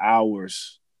for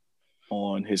hours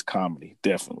on his comedy.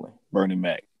 Definitely, Bernie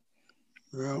Mac.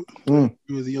 Well, I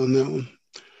agree with you on that one.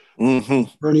 Mm-hmm.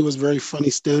 Bernie was very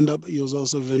funny stand-up. He was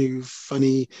also very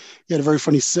funny. He had a very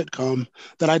funny sitcom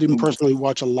that I didn't personally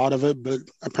watch a lot of it, but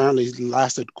apparently it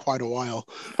lasted quite a while.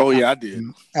 Oh, yeah, I did.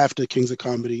 After Kings of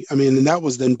Comedy. I mean, and that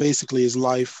was then basically his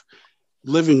life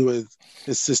living with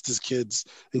his sister's kids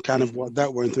and kind of what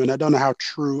that went through. And I don't know how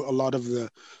true a lot of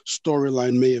the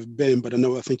storyline may have been, but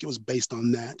I think it was based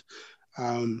on that.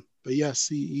 But yes,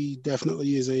 he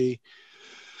definitely is a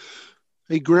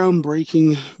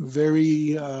groundbreaking,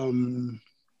 very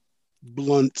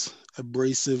blunt,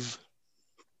 abrasive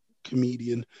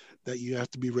comedian that you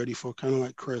have to be ready for, kind of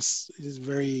like Chris. He's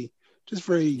very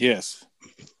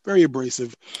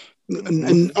abrasive,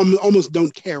 and almost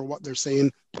don't care what they're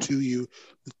saying to you.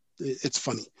 It's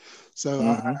funny. So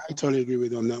I totally agree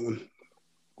with you on that one.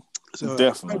 So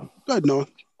definitely. Go ahead, Noah.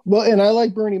 Well, and I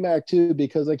like Bernie Mac too,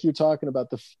 because like you're talking about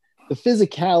the the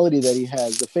physicality that he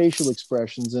has, the facial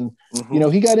expressions, and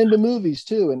he got into movies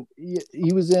too, and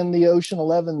he was in the Ocean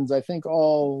 11s. I think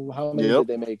how many did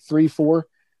they make? 3, 4.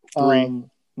 3.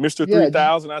 Mr.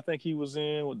 3000, I think he was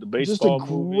in with the baseball just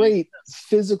a movie. Great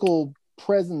physical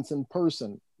presence in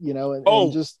person,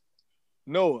 and just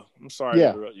Noah, I'm sorry to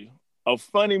interrupt you. A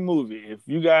funny movie. If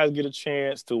you guys get a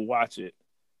chance to watch it,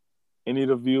 any of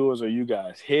the viewers or you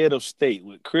guys, Head of State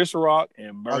with Chris Rock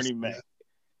and Bernie Mac.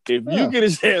 If you get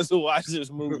a chance to watch this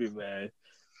movie, man,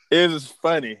 it is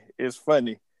funny. It's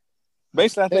funny.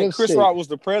 Basically, I think Chris Rock was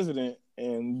the president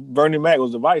and Bernie Mac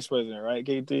was the vice president, right,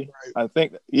 KT? Right. I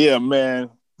think, man.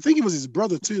 I think he was his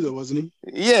brother too, though, wasn't he?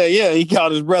 Yeah. He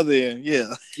called his brother in.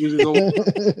 Yeah. He was his own.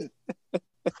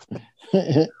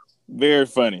 Very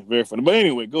funny. But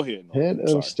anyway, go ahead. Head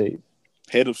of State.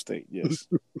 Head of State, yes.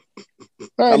 All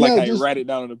right, I like how you write it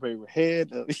down on the paper.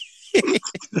 Head of.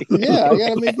 Yeah, I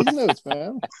gotta make these notes,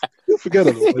 man. You forget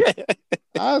it.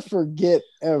 I forget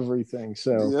everything.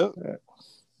 So,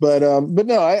 but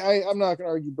no, I'm not gonna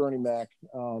argue Bernie Mac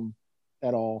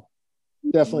at all.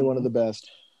 Definitely one of the best.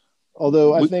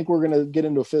 Although I think we're gonna get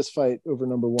into a fist fight over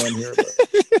number 1 here.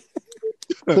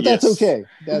 But that's okay.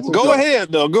 Go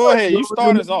ahead, though. Go ahead. You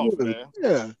start us off, man.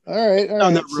 Yeah. All right.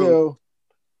 So,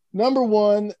 number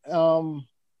 1,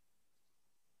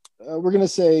 we're gonna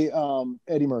say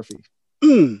Eddie Murphy,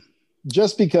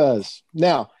 just because.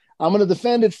 Now, I'm gonna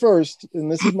defend it first,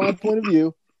 and this is my point of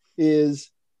view.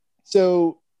 Is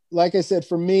so, like I said,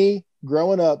 for me,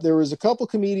 growing up, there was a couple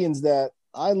comedians that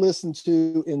I listened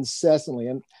to incessantly,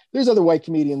 and there's other white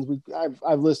comedians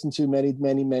I've listened to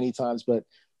many times, but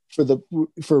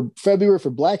for February, for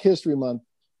Black History Month,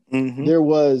 there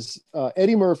was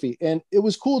Eddie Murphy, and it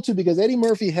was cool too because Eddie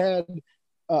Murphy had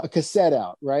a cassette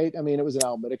out, right? I mean, it was an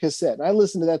album, but a cassette, and I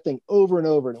listened to that thing over and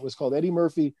over, and it was called Eddie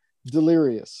Murphy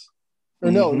Delirious, or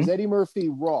no, it was Eddie Murphy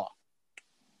Raw.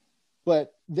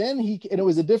 But then and it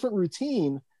was a different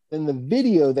routine than the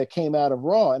video that came out of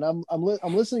Raw, and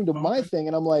I'm listening to my thing,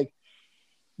 and I'm like,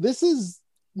 this is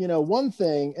one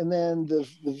thing, and then the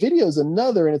video is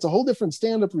another, and it's a whole different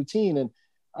stand-up routine. And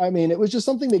I mean, it was just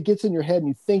something that gets in your head and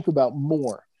you think about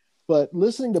more. But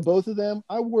listening to both of them,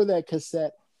 I wore that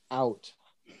cassette out.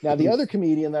 Now, the other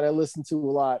comedian that I listened to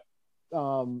a lot,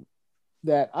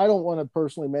 that I don't want to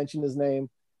personally mention his name,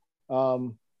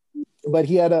 but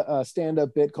he had a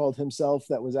stand-up bit called Himself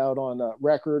that was out on a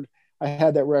record. I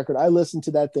had that record. I listened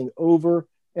to that thing over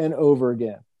and over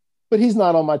again. But he's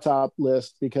not on my top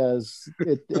list because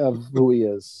of who he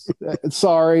is.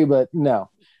 Sorry, but no.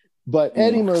 But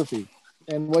Eddie Murphy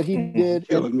and what he did,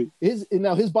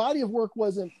 his body of work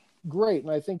wasn't great.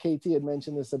 And I think KT had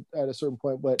mentioned this at a certain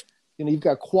point, but you've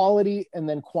got quality and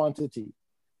then quantity.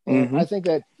 And I think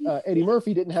that Eddie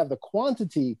Murphy didn't have the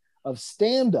quantity of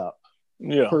stand-up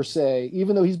per se,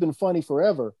 even though he's been funny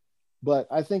forever. But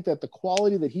I think that the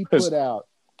quality that he put out,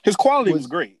 his quality was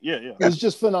great. Yeah. It was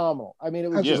just phenomenal. I mean,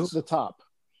 it was just the top.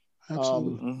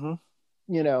 Absolutely.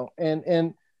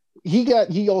 And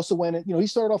he also went, he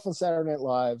started off on Saturday Night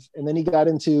Live, and then he got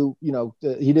into,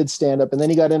 he did stand up, and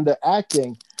then he got into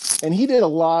acting, and he did a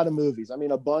lot of movies. I mean,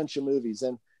 a bunch of movies,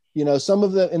 and some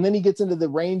of the, and then he gets into the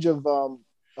range of,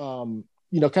 kind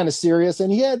of serious,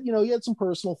 and he had some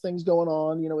personal things going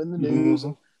on, in the news,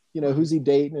 and who's he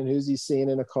dating and who's he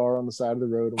seeing in a car on the side of the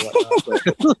road and whatnot.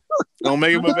 But, don't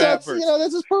make him a bad person.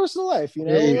 That's his personal life,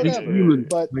 whatever. He's human,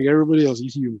 but like everybody else,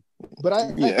 he's human. But I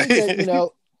think that,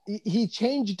 he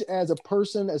changed as a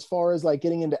person as far as like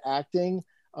getting into acting.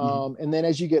 And then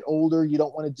as you get older, you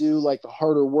don't want to do like the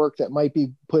harder work that might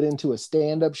be put into a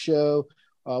stand-up show,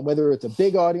 whether it's a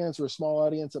big audience or a small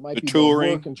audience. It might be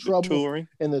touring, work and trouble, touring.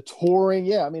 And the touring.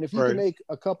 Yeah, I mean, if you can make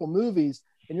a couple movies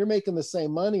and you're making the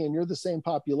same money and you're the same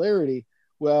popularity,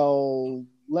 well,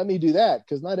 let me do that,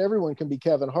 because not everyone can be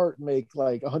Kevin Hart and make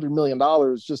like $100 million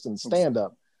just in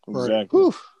stand-up.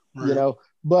 Exactly.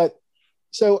 But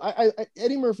so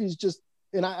Eddie Murphy's just,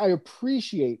 and I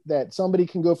appreciate that somebody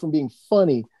can go from being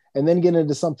funny and then get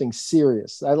into something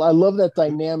serious. I love that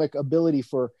dynamic ability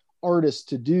for artists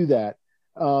to do that.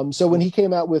 So when he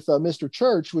came out with Mr.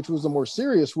 Church, which was a more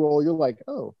serious role, you're like,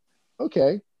 oh,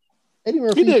 okay. Eddie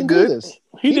Murphy did good. Do this.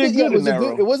 He did good in that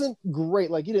role. It wasn't great.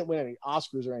 Like, he didn't win any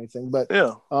Oscars or anything, but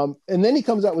yeah. And then he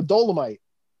comes out with Dolomite.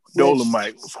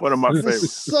 Dolomite was one of my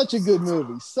favorites. Such a good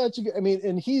movie.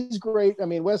 And he's great. I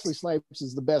mean, Wesley Snipes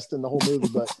is the best in the whole movie,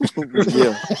 but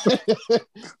yeah.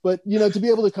 But to be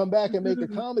able to come back and make a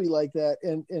comedy like that,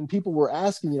 and people were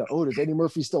asking, does Eddie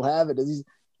Murphy still have it? And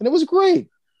it was great.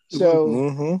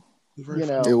 So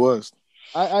it was.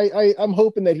 I'm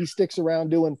hoping that he sticks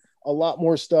around doing a lot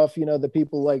more stuff. The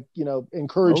people like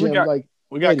encourage him.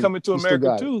 We got Coming to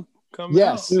America too. coming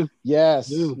Yes, out.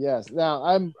 yes. Now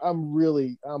I'm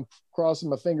crossing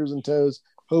my fingers and toes,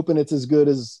 hoping it's as good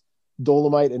as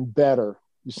Dolomite and better.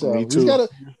 So Me too.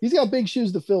 he's got big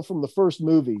shoes to fill from the first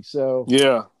movie. So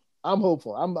Yeah. I'm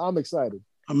hopeful. I'm excited.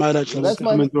 I might actually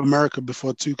come into America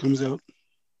before 2 comes out.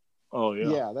 Oh yeah.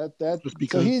 Yeah, that Just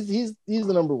because. so he's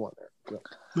the number one there. So.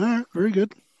 All right, very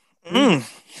good.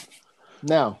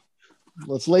 Now,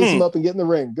 let's lace him up and get in the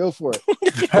ring. Go for it.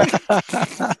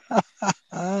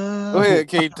 Go ahead,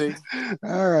 KT.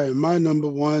 All right, my number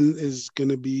 1 is going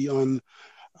to be on,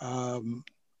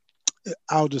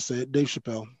 I'll just say it, Dave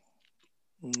Chappelle.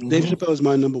 Mm-hmm. Dave Chappelle is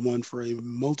my number 1 for a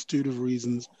multitude of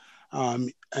reasons,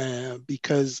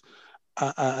 because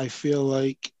I feel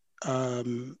like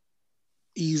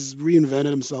he's reinvented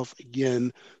himself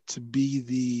again to be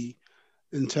the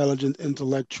intelligent,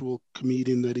 intellectual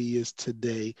comedian that he is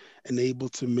today, and able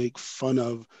to make fun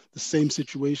of the same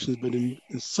situations, but in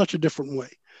such a different way.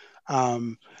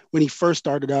 When he first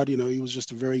started out, he was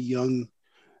just a very young,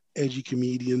 edgy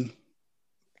comedian,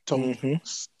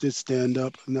 did stand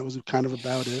up, and that was kind of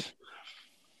about it.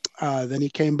 Then he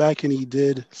came back and he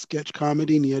did sketch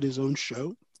comedy, and he had his own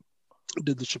show,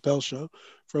 did the Chappelle Show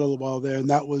for a little while there, and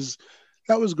that was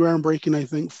groundbreaking, I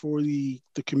think, for the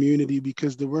community,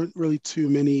 because there weren't really too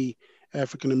many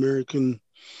African American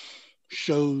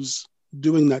shows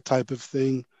doing that type of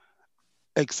thing,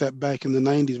 except back in the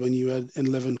 90s when you had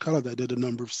In Living Color that did a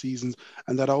number of seasons,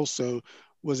 and that also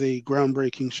was a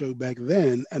groundbreaking show back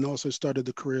then, and also started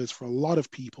the careers for a lot of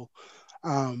people.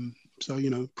 So,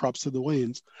 props to the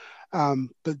Wayans.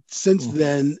 But since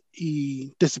then,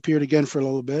 he disappeared again for a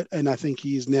little bit, and I think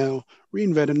he's now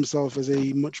reinvented himself as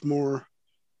a much more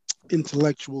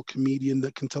intellectual comedian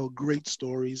that can tell great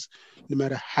stories, no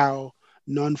matter how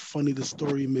non-funny the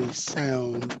story may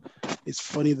sound. It's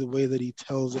funny the way that he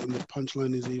tells it, and the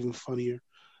punchline is even funnier.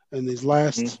 And his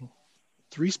last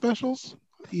 3 specials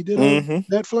he did on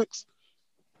Netflix,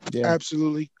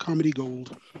 absolutely comedy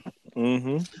gold.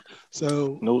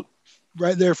 So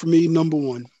right there for me, number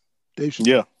 1, Dave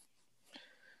Chappelle.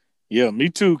 Yeah, me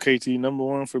too, KT. Number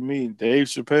 1 for me, Dave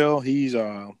Chappelle. He's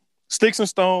Sticks and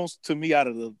Stones, to me, out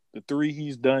of the 3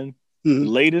 he's done, the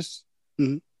latest,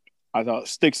 I thought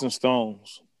Sticks and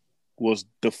Stones was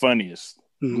the funniest.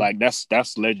 Like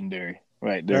that's legendary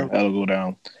right there. That'll go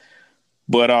down.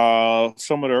 But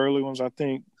some of the early ones, I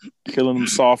think Killing Them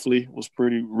Softly was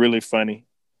really funny.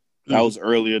 That was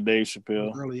earlier Dave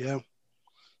Chappelle.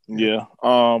 Yeah.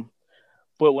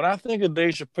 But when I think of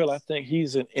Dave Chappelle, I think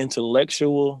he's an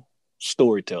intellectual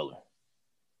storyteller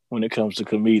when it comes to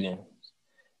comedian.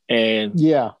 And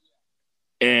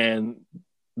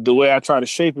the way I try to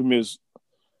shape him is,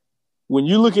 when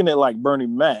you're looking at like Bernie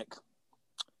Mac,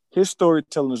 his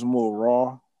storytelling is more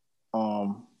raw.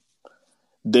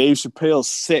 Dave Chappelle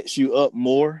sets you up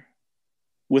more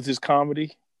with his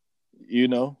comedy,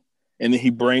 and then he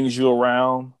brings you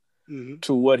around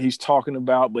to what he's talking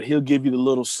about, but he'll give you the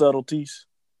little subtleties,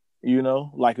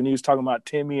 like when he was talking about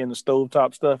Timmy and the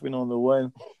stovetop stuff, the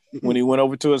one when he went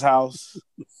over to his house,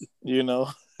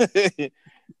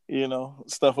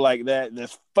 stuff like that.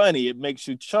 That's funny. It makes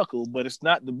you chuckle, but it's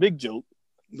not the big joke.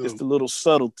 No. It's the little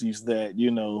subtleties that,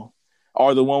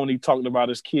 are the one when he talked about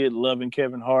his kid loving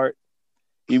Kevin Hart,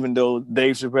 even though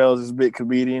Dave Chappelle is a big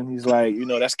comedian. He's like,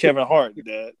 that's Kevin Hart,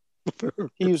 Dad.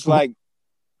 He was like,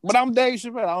 but I'm Dave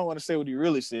Chappelle. I don't want to say what he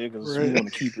really said because we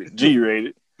want to keep it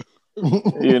G-rated,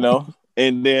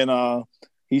 And then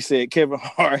he said Kevin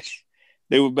Hart,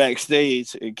 they were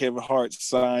backstage and Kevin Hart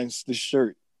signs the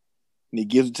shirt and he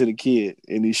gives it to the kid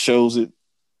and he shows it.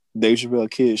 Dave Chappelle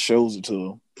kid shows it to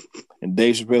him. And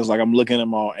Dave Chappelle's like, I'm looking at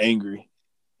him all angry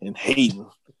and hating.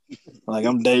 Like,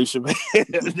 I'm Dave Chappelle.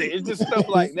 It's just stuff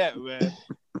like that, man.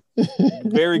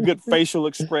 Very good facial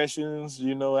expressions,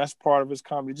 that's part of his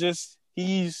comedy. Just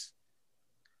his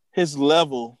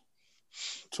level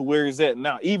to where he's at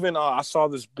now. Even I saw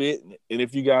this bit, and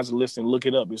if you guys are listening, look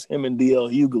it up. It's him and DL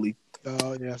Hughley.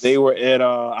 Oh, yes. They were at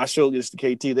I showed this to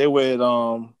KT. They were at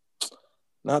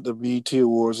not the BET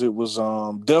Awards, it was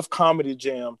Def Comedy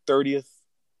Jam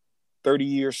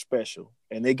 30-year special.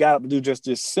 And they got up to do just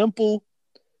this simple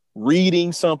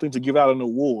reading something to give out an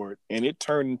award, and it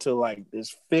turned into like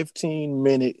this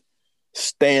 15-minute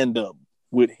stand-up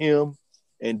with him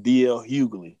and DL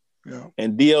Hughley. Yeah.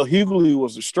 And DL Hughley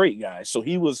was a straight guy. So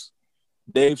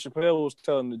Dave Chappelle was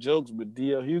telling the jokes, but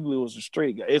DL Hughley was a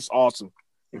straight guy. It's awesome.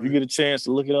 If you get a chance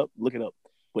to look it up, look it up.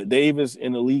 But Dave is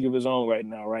in a league of his own right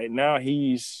now. Right now,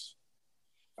 he's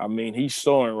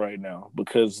soaring right now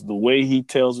because the way he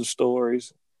tells the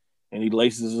stories and he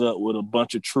laces it up with a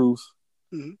bunch of truth,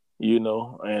 and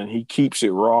he keeps it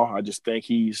raw. I just think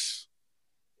he's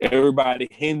everybody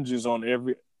hinges on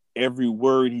every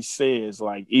word he says.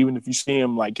 Like, even if you see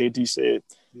him, like KT said,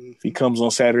 if he comes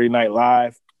on Saturday Night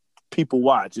Live, people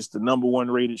watch. It's the number one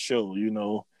rated show. You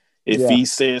know, if he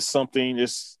says something,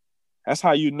 that's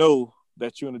how you know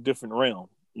that you're in a different realm.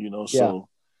 You know, so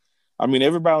I mean,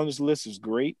 everybody on this list is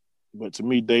great, but to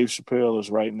me, Dave Chappelle is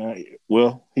right now.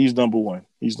 Well, he's number one.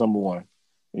 He's number one.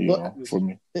 You know, for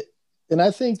me. And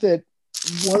I think that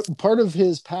part of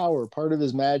his power, part of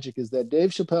his magic, is that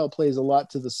Dave Chappelle plays a lot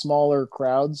to the smaller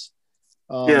crowds.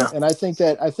 And I think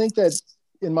that,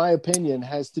 in my opinion,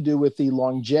 has to do with the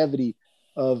longevity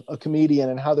of a comedian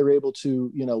and how they're able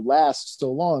to, you know, last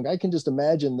so long. I can just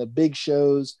imagine the big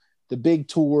shows, the big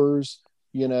tours,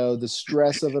 you know, the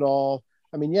stress of it all.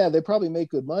 I mean, yeah, they probably make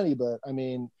good money, but I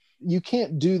mean, you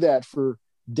can't do that for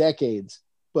decades.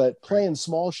 But playing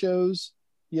small shows,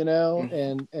 you know,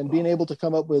 and being able to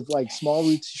come up with like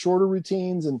shorter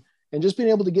routines and just being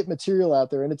able to get material out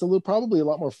there. And it's probably a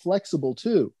lot more flexible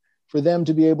too, for them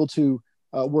to be able to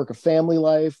work a family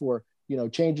life or, you know,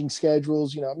 changing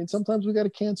schedules. You know, I mean, sometimes we got to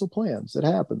cancel plans. It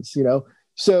happens, you know.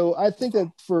 So I think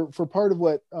that for part of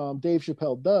what Dave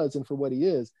Chappelle does and for what he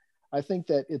is, I think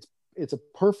that it's a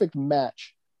perfect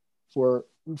match for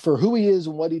who he is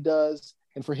and what he does,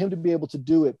 and for him to be able to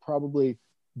do it probably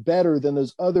better than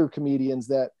those other comedians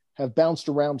that have bounced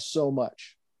around so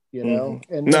much, you know.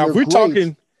 And now if we're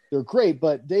talking, they're great,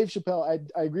 but Dave Chappelle,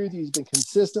 I agree with you. He's been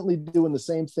consistently doing the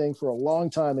same thing for a long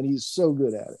time, and he's so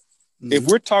good at it. If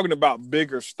we're talking about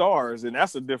bigger stars, then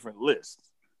that's a different list.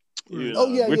 You know,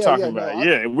 we're talking about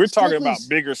we're talking about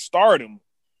bigger stardom.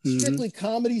 Strictly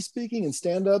comedy speaking and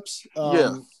stand-ups.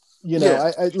 You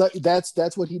know,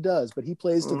 that's what he does, but he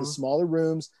plays to the smaller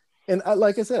rooms. And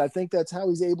like I said, I think that's how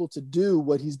he's able to do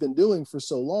what he's been doing for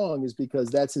so long, is because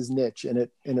that's his niche, and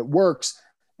it works,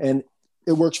 and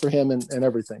it works for him and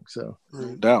everything. So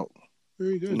no doubt.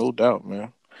 Very good. No doubt,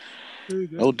 man. Very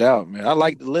good. No doubt, man. I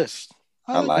like the list.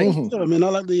 I like it. I mean, I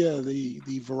like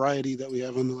the variety that we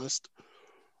have on the list.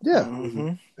 Yeah.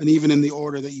 And even in the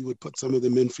order that you would put some of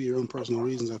them in for your own personal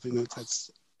reasons, I think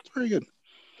that's very good.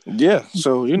 Yeah.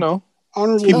 So, you know,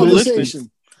 honorable mentions.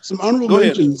 Some honorable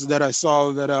mentions that I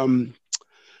saw that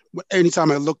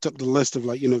anytime I looked up the list of,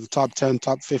 like, you know, the top 10,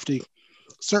 top 50,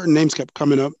 certain names kept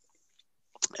coming up.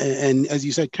 And as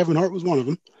you said, Kevin Hart was one of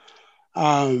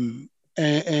them.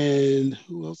 And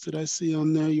who else did I see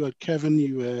on there? You had Kevin,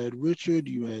 you had Richard,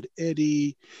 you had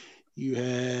Eddie, you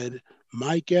had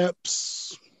Mike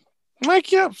Epps.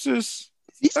 Mike Epps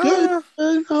he's good.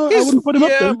 I wouldn't put him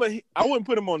up there. But I wouldn't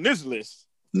put him on this list.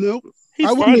 Nope. He's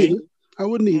I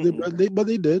wouldn't either, but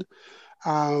they did.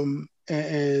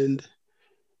 And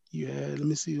you had, let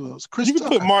me see who else. Chris. You could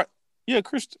put Mark. Yeah,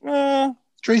 Chris.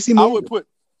 Tracy Morgan.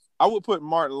 I would put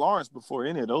Martin Lawrence before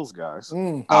any of those guys.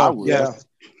 I would.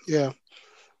 Yeah.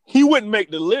 He wouldn't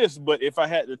make the list, but if I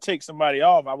had to take somebody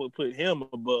off, I would put him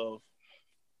above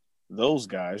those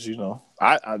guys. You know,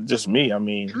 I just me. I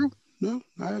mean, true. No,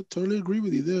 I totally agree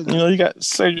with you there. You know, you got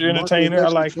Cedric Entertainer. I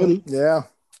like him. Yeah.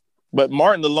 But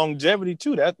Martin, the longevity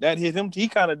too, that hit him. He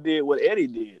kind of did what Eddie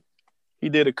did. He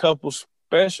did a couple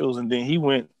specials, and then he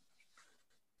went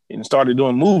and started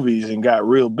doing movies and got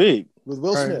real big with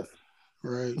Will Smith.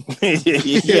 Right.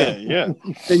 yeah.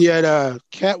 Then you had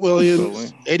Cat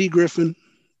Williams, Eddie Griffin,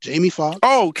 Jamie Foxx.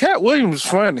 Oh, Cat Williams was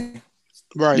funny.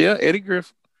 Right. Yeah, Eddie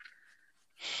Griffin.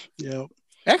 Yeah.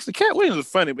 Actually, Cat Williams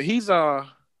is funny, but he's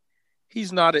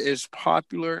not as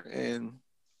popular, and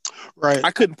right.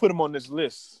 I couldn't put him on this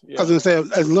list. Yeah. I was gonna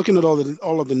say, as looking at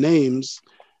all of the names,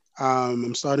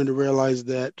 I'm starting to realize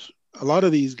that a lot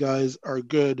of these guys are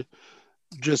good,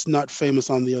 just not famous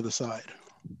on the other side.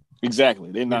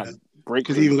 Exactly, they're not great.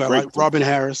 Because you even got like Robin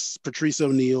Harris, Patrice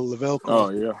O'Neal, Lavelle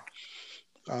Crawford.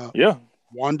 Oh yeah.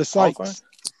 Wanda Sykes.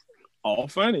 All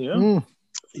funny, yeah.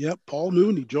 Yep, Paul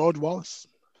Mooney, George Wallace.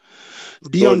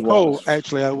 Dion Cole,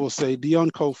 actually, I will say Dion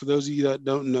Cole, for those of you that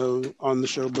don't know, on the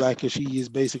show Blackish, he is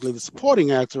basically the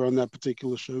supporting actor on that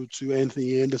particular show to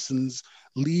Anthony Anderson's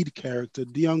lead character.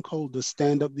 Dion Cole does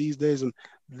stand up these days, and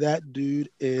that dude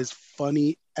is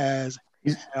funny as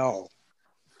hell.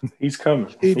 He's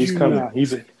coming. He's coming.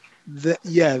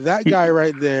 That guy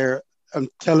right there, I'm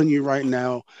telling you right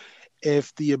now,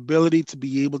 if the ability to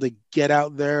be able to get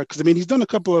out there, because I mean, he's done a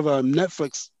couple of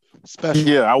Netflix specials.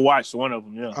 Yeah, I watched one of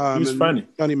them. Yeah, he's funny.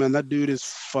 Funny, man. That dude is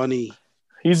funny.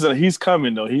 He's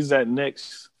coming though. He's that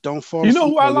next. Don't fall. You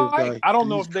know who I like? I don't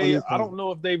know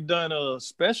if they've done a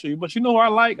special, but you know who I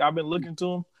like? I've been looking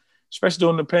to him, especially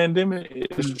during the pandemic.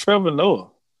 It's Trevor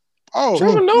Noah. Oh,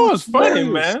 Trevor Noah's funny,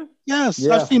 man. Yes,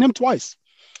 I've seen him twice.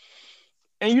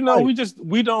 And you know,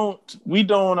 we don't.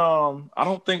 I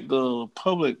don't think the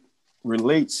public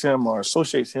relates him or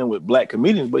associates him with black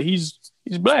comedians, but he's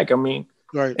black. I mean,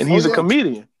 Right. and he's a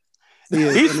comedian.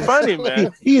 He's funny,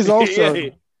 man. He is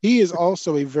also he is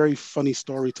also a very funny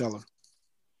storyteller.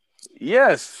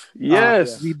 Yes.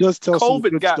 He does tell some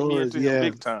COVID good got stories. me into him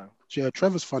big time. Yeah,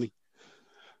 Trevor's funny.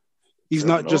 He's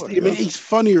Trevor not just. Noah, I mean, he's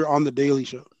funnier on the Daily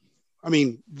Show. I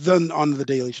mean, than on the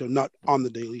Daily Show, not on the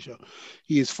Daily Show.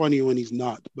 He is funny when he's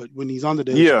not, but when he's on the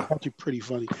Daily Show, he's actually pretty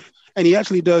funny. And he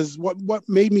actually does what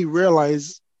made me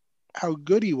realize how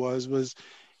good he was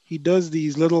he does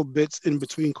these little bits in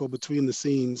between the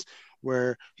scenes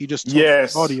where he just talks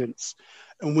to the audience.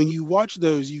 And when you watch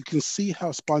those, you can see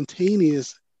how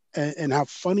spontaneous and how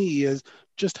funny he is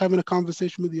just having a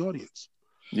conversation with the audience.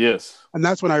 Yes. And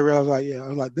that's when I realized,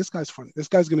 I'm like, this guy's funny. This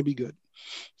guy's going to be good.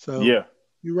 So yeah,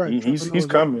 you're right. He's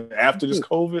coming after this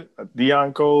COVID.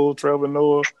 Deion Cole, Trevor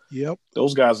Noah. Yep.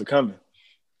 Those guys are coming.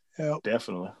 Yep.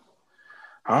 Definitely.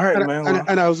 All right, man.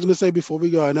 And I was going to say before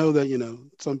we go, I know that,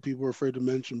 some people are afraid to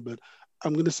mention, but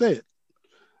I'm going to say it.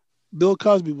 Bill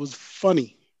Cosby was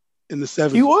funny in the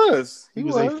 70s. He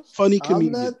was a funny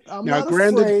comedian. I'm not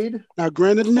afraid.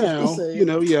 Granted now,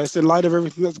 yes, in light of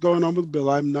everything that's going on with Bill,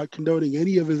 I'm not condoning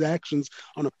any of his actions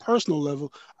on a personal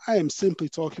level. I am simply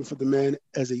talking for the man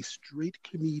as a straight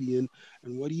comedian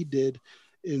and what he did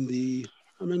in the,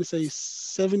 I'm going to say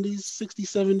 70s, 60s,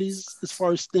 70s, as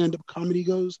far as stand-up comedy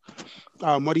goes.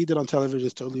 What he did on television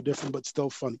is totally different, but still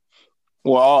funny.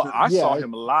 Well, I saw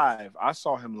him live. at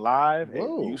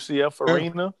UCF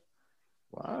Arena.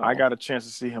 Wow. I got a chance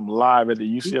to see him live at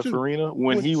the UCF Arena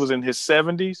when he was in his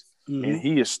 70s, and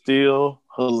he is still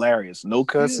hilarious. No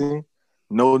cussing,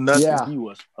 no nothing. Yeah. He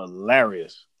was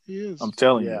hilarious. He is. I'm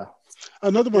telling you.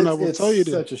 Another one I will tell you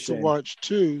to watch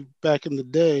too, back in the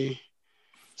day,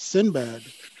 Sinbad.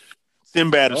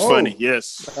 Sinbad is funny,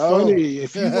 yes. Funny.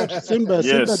 If you watch Sinbad,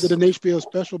 Sinbad did an HBO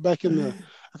special back in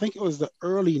I think it was the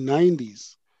early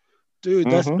 90s.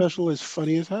 Dude, that special is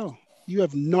funny as hell. You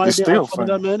have no idea how funny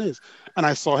that man is. And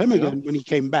I saw him again when he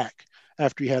came back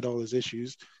after he had all his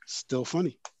issues. Still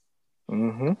funny.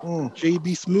 JB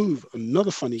Smoove,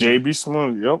 another funny guy. JB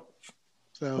Smoove, yep.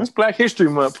 So it's Black History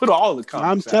Month. Put all the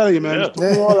comments. I'm telling you, man. Put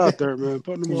them all out there, man.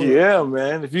 Put them all out.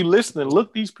 Man. If you're listening,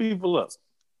 look these people up.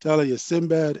 Telling you,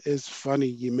 Sinbad is funny.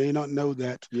 You may not know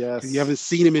that. Yes. You haven't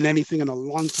seen him in anything in a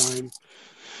long time.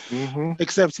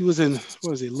 Except he was in,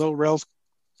 Lil Rel's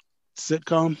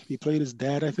sitcom. He played his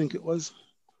dad, I think it was.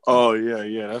 Oh,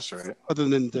 yeah, that's right. Other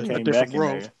than A Different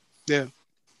World. Yeah.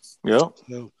 Yep.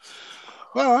 So,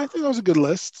 well, I think that was a good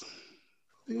list.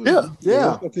 Yeah.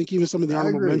 I think even some of the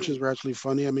honorable mentions were actually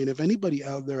funny. I mean, if anybody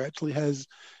out there actually has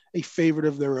a favorite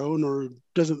of their own or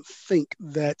doesn't think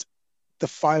that the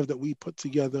 5 that we put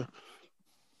together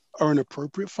are an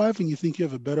appropriate 5 and you think you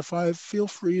have a better 5, feel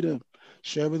free to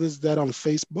share with us that on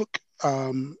Facebook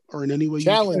or in any way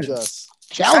Challenge you can. us.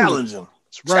 Challenge them.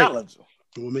 That's right. Challenge them.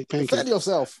 We'll make pancakes. Defend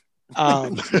yourself. So,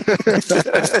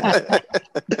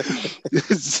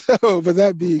 with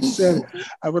that being said,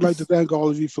 I would like to thank all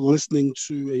of you for listening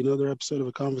to another episode of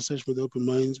A Conversation with Open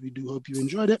Minds. We do hope you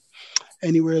enjoyed it.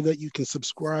 Anywhere that you can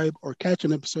subscribe or catch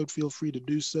an episode, feel free to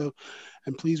do so.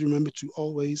 And please remember to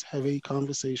always have a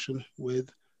conversation with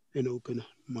an open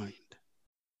mind.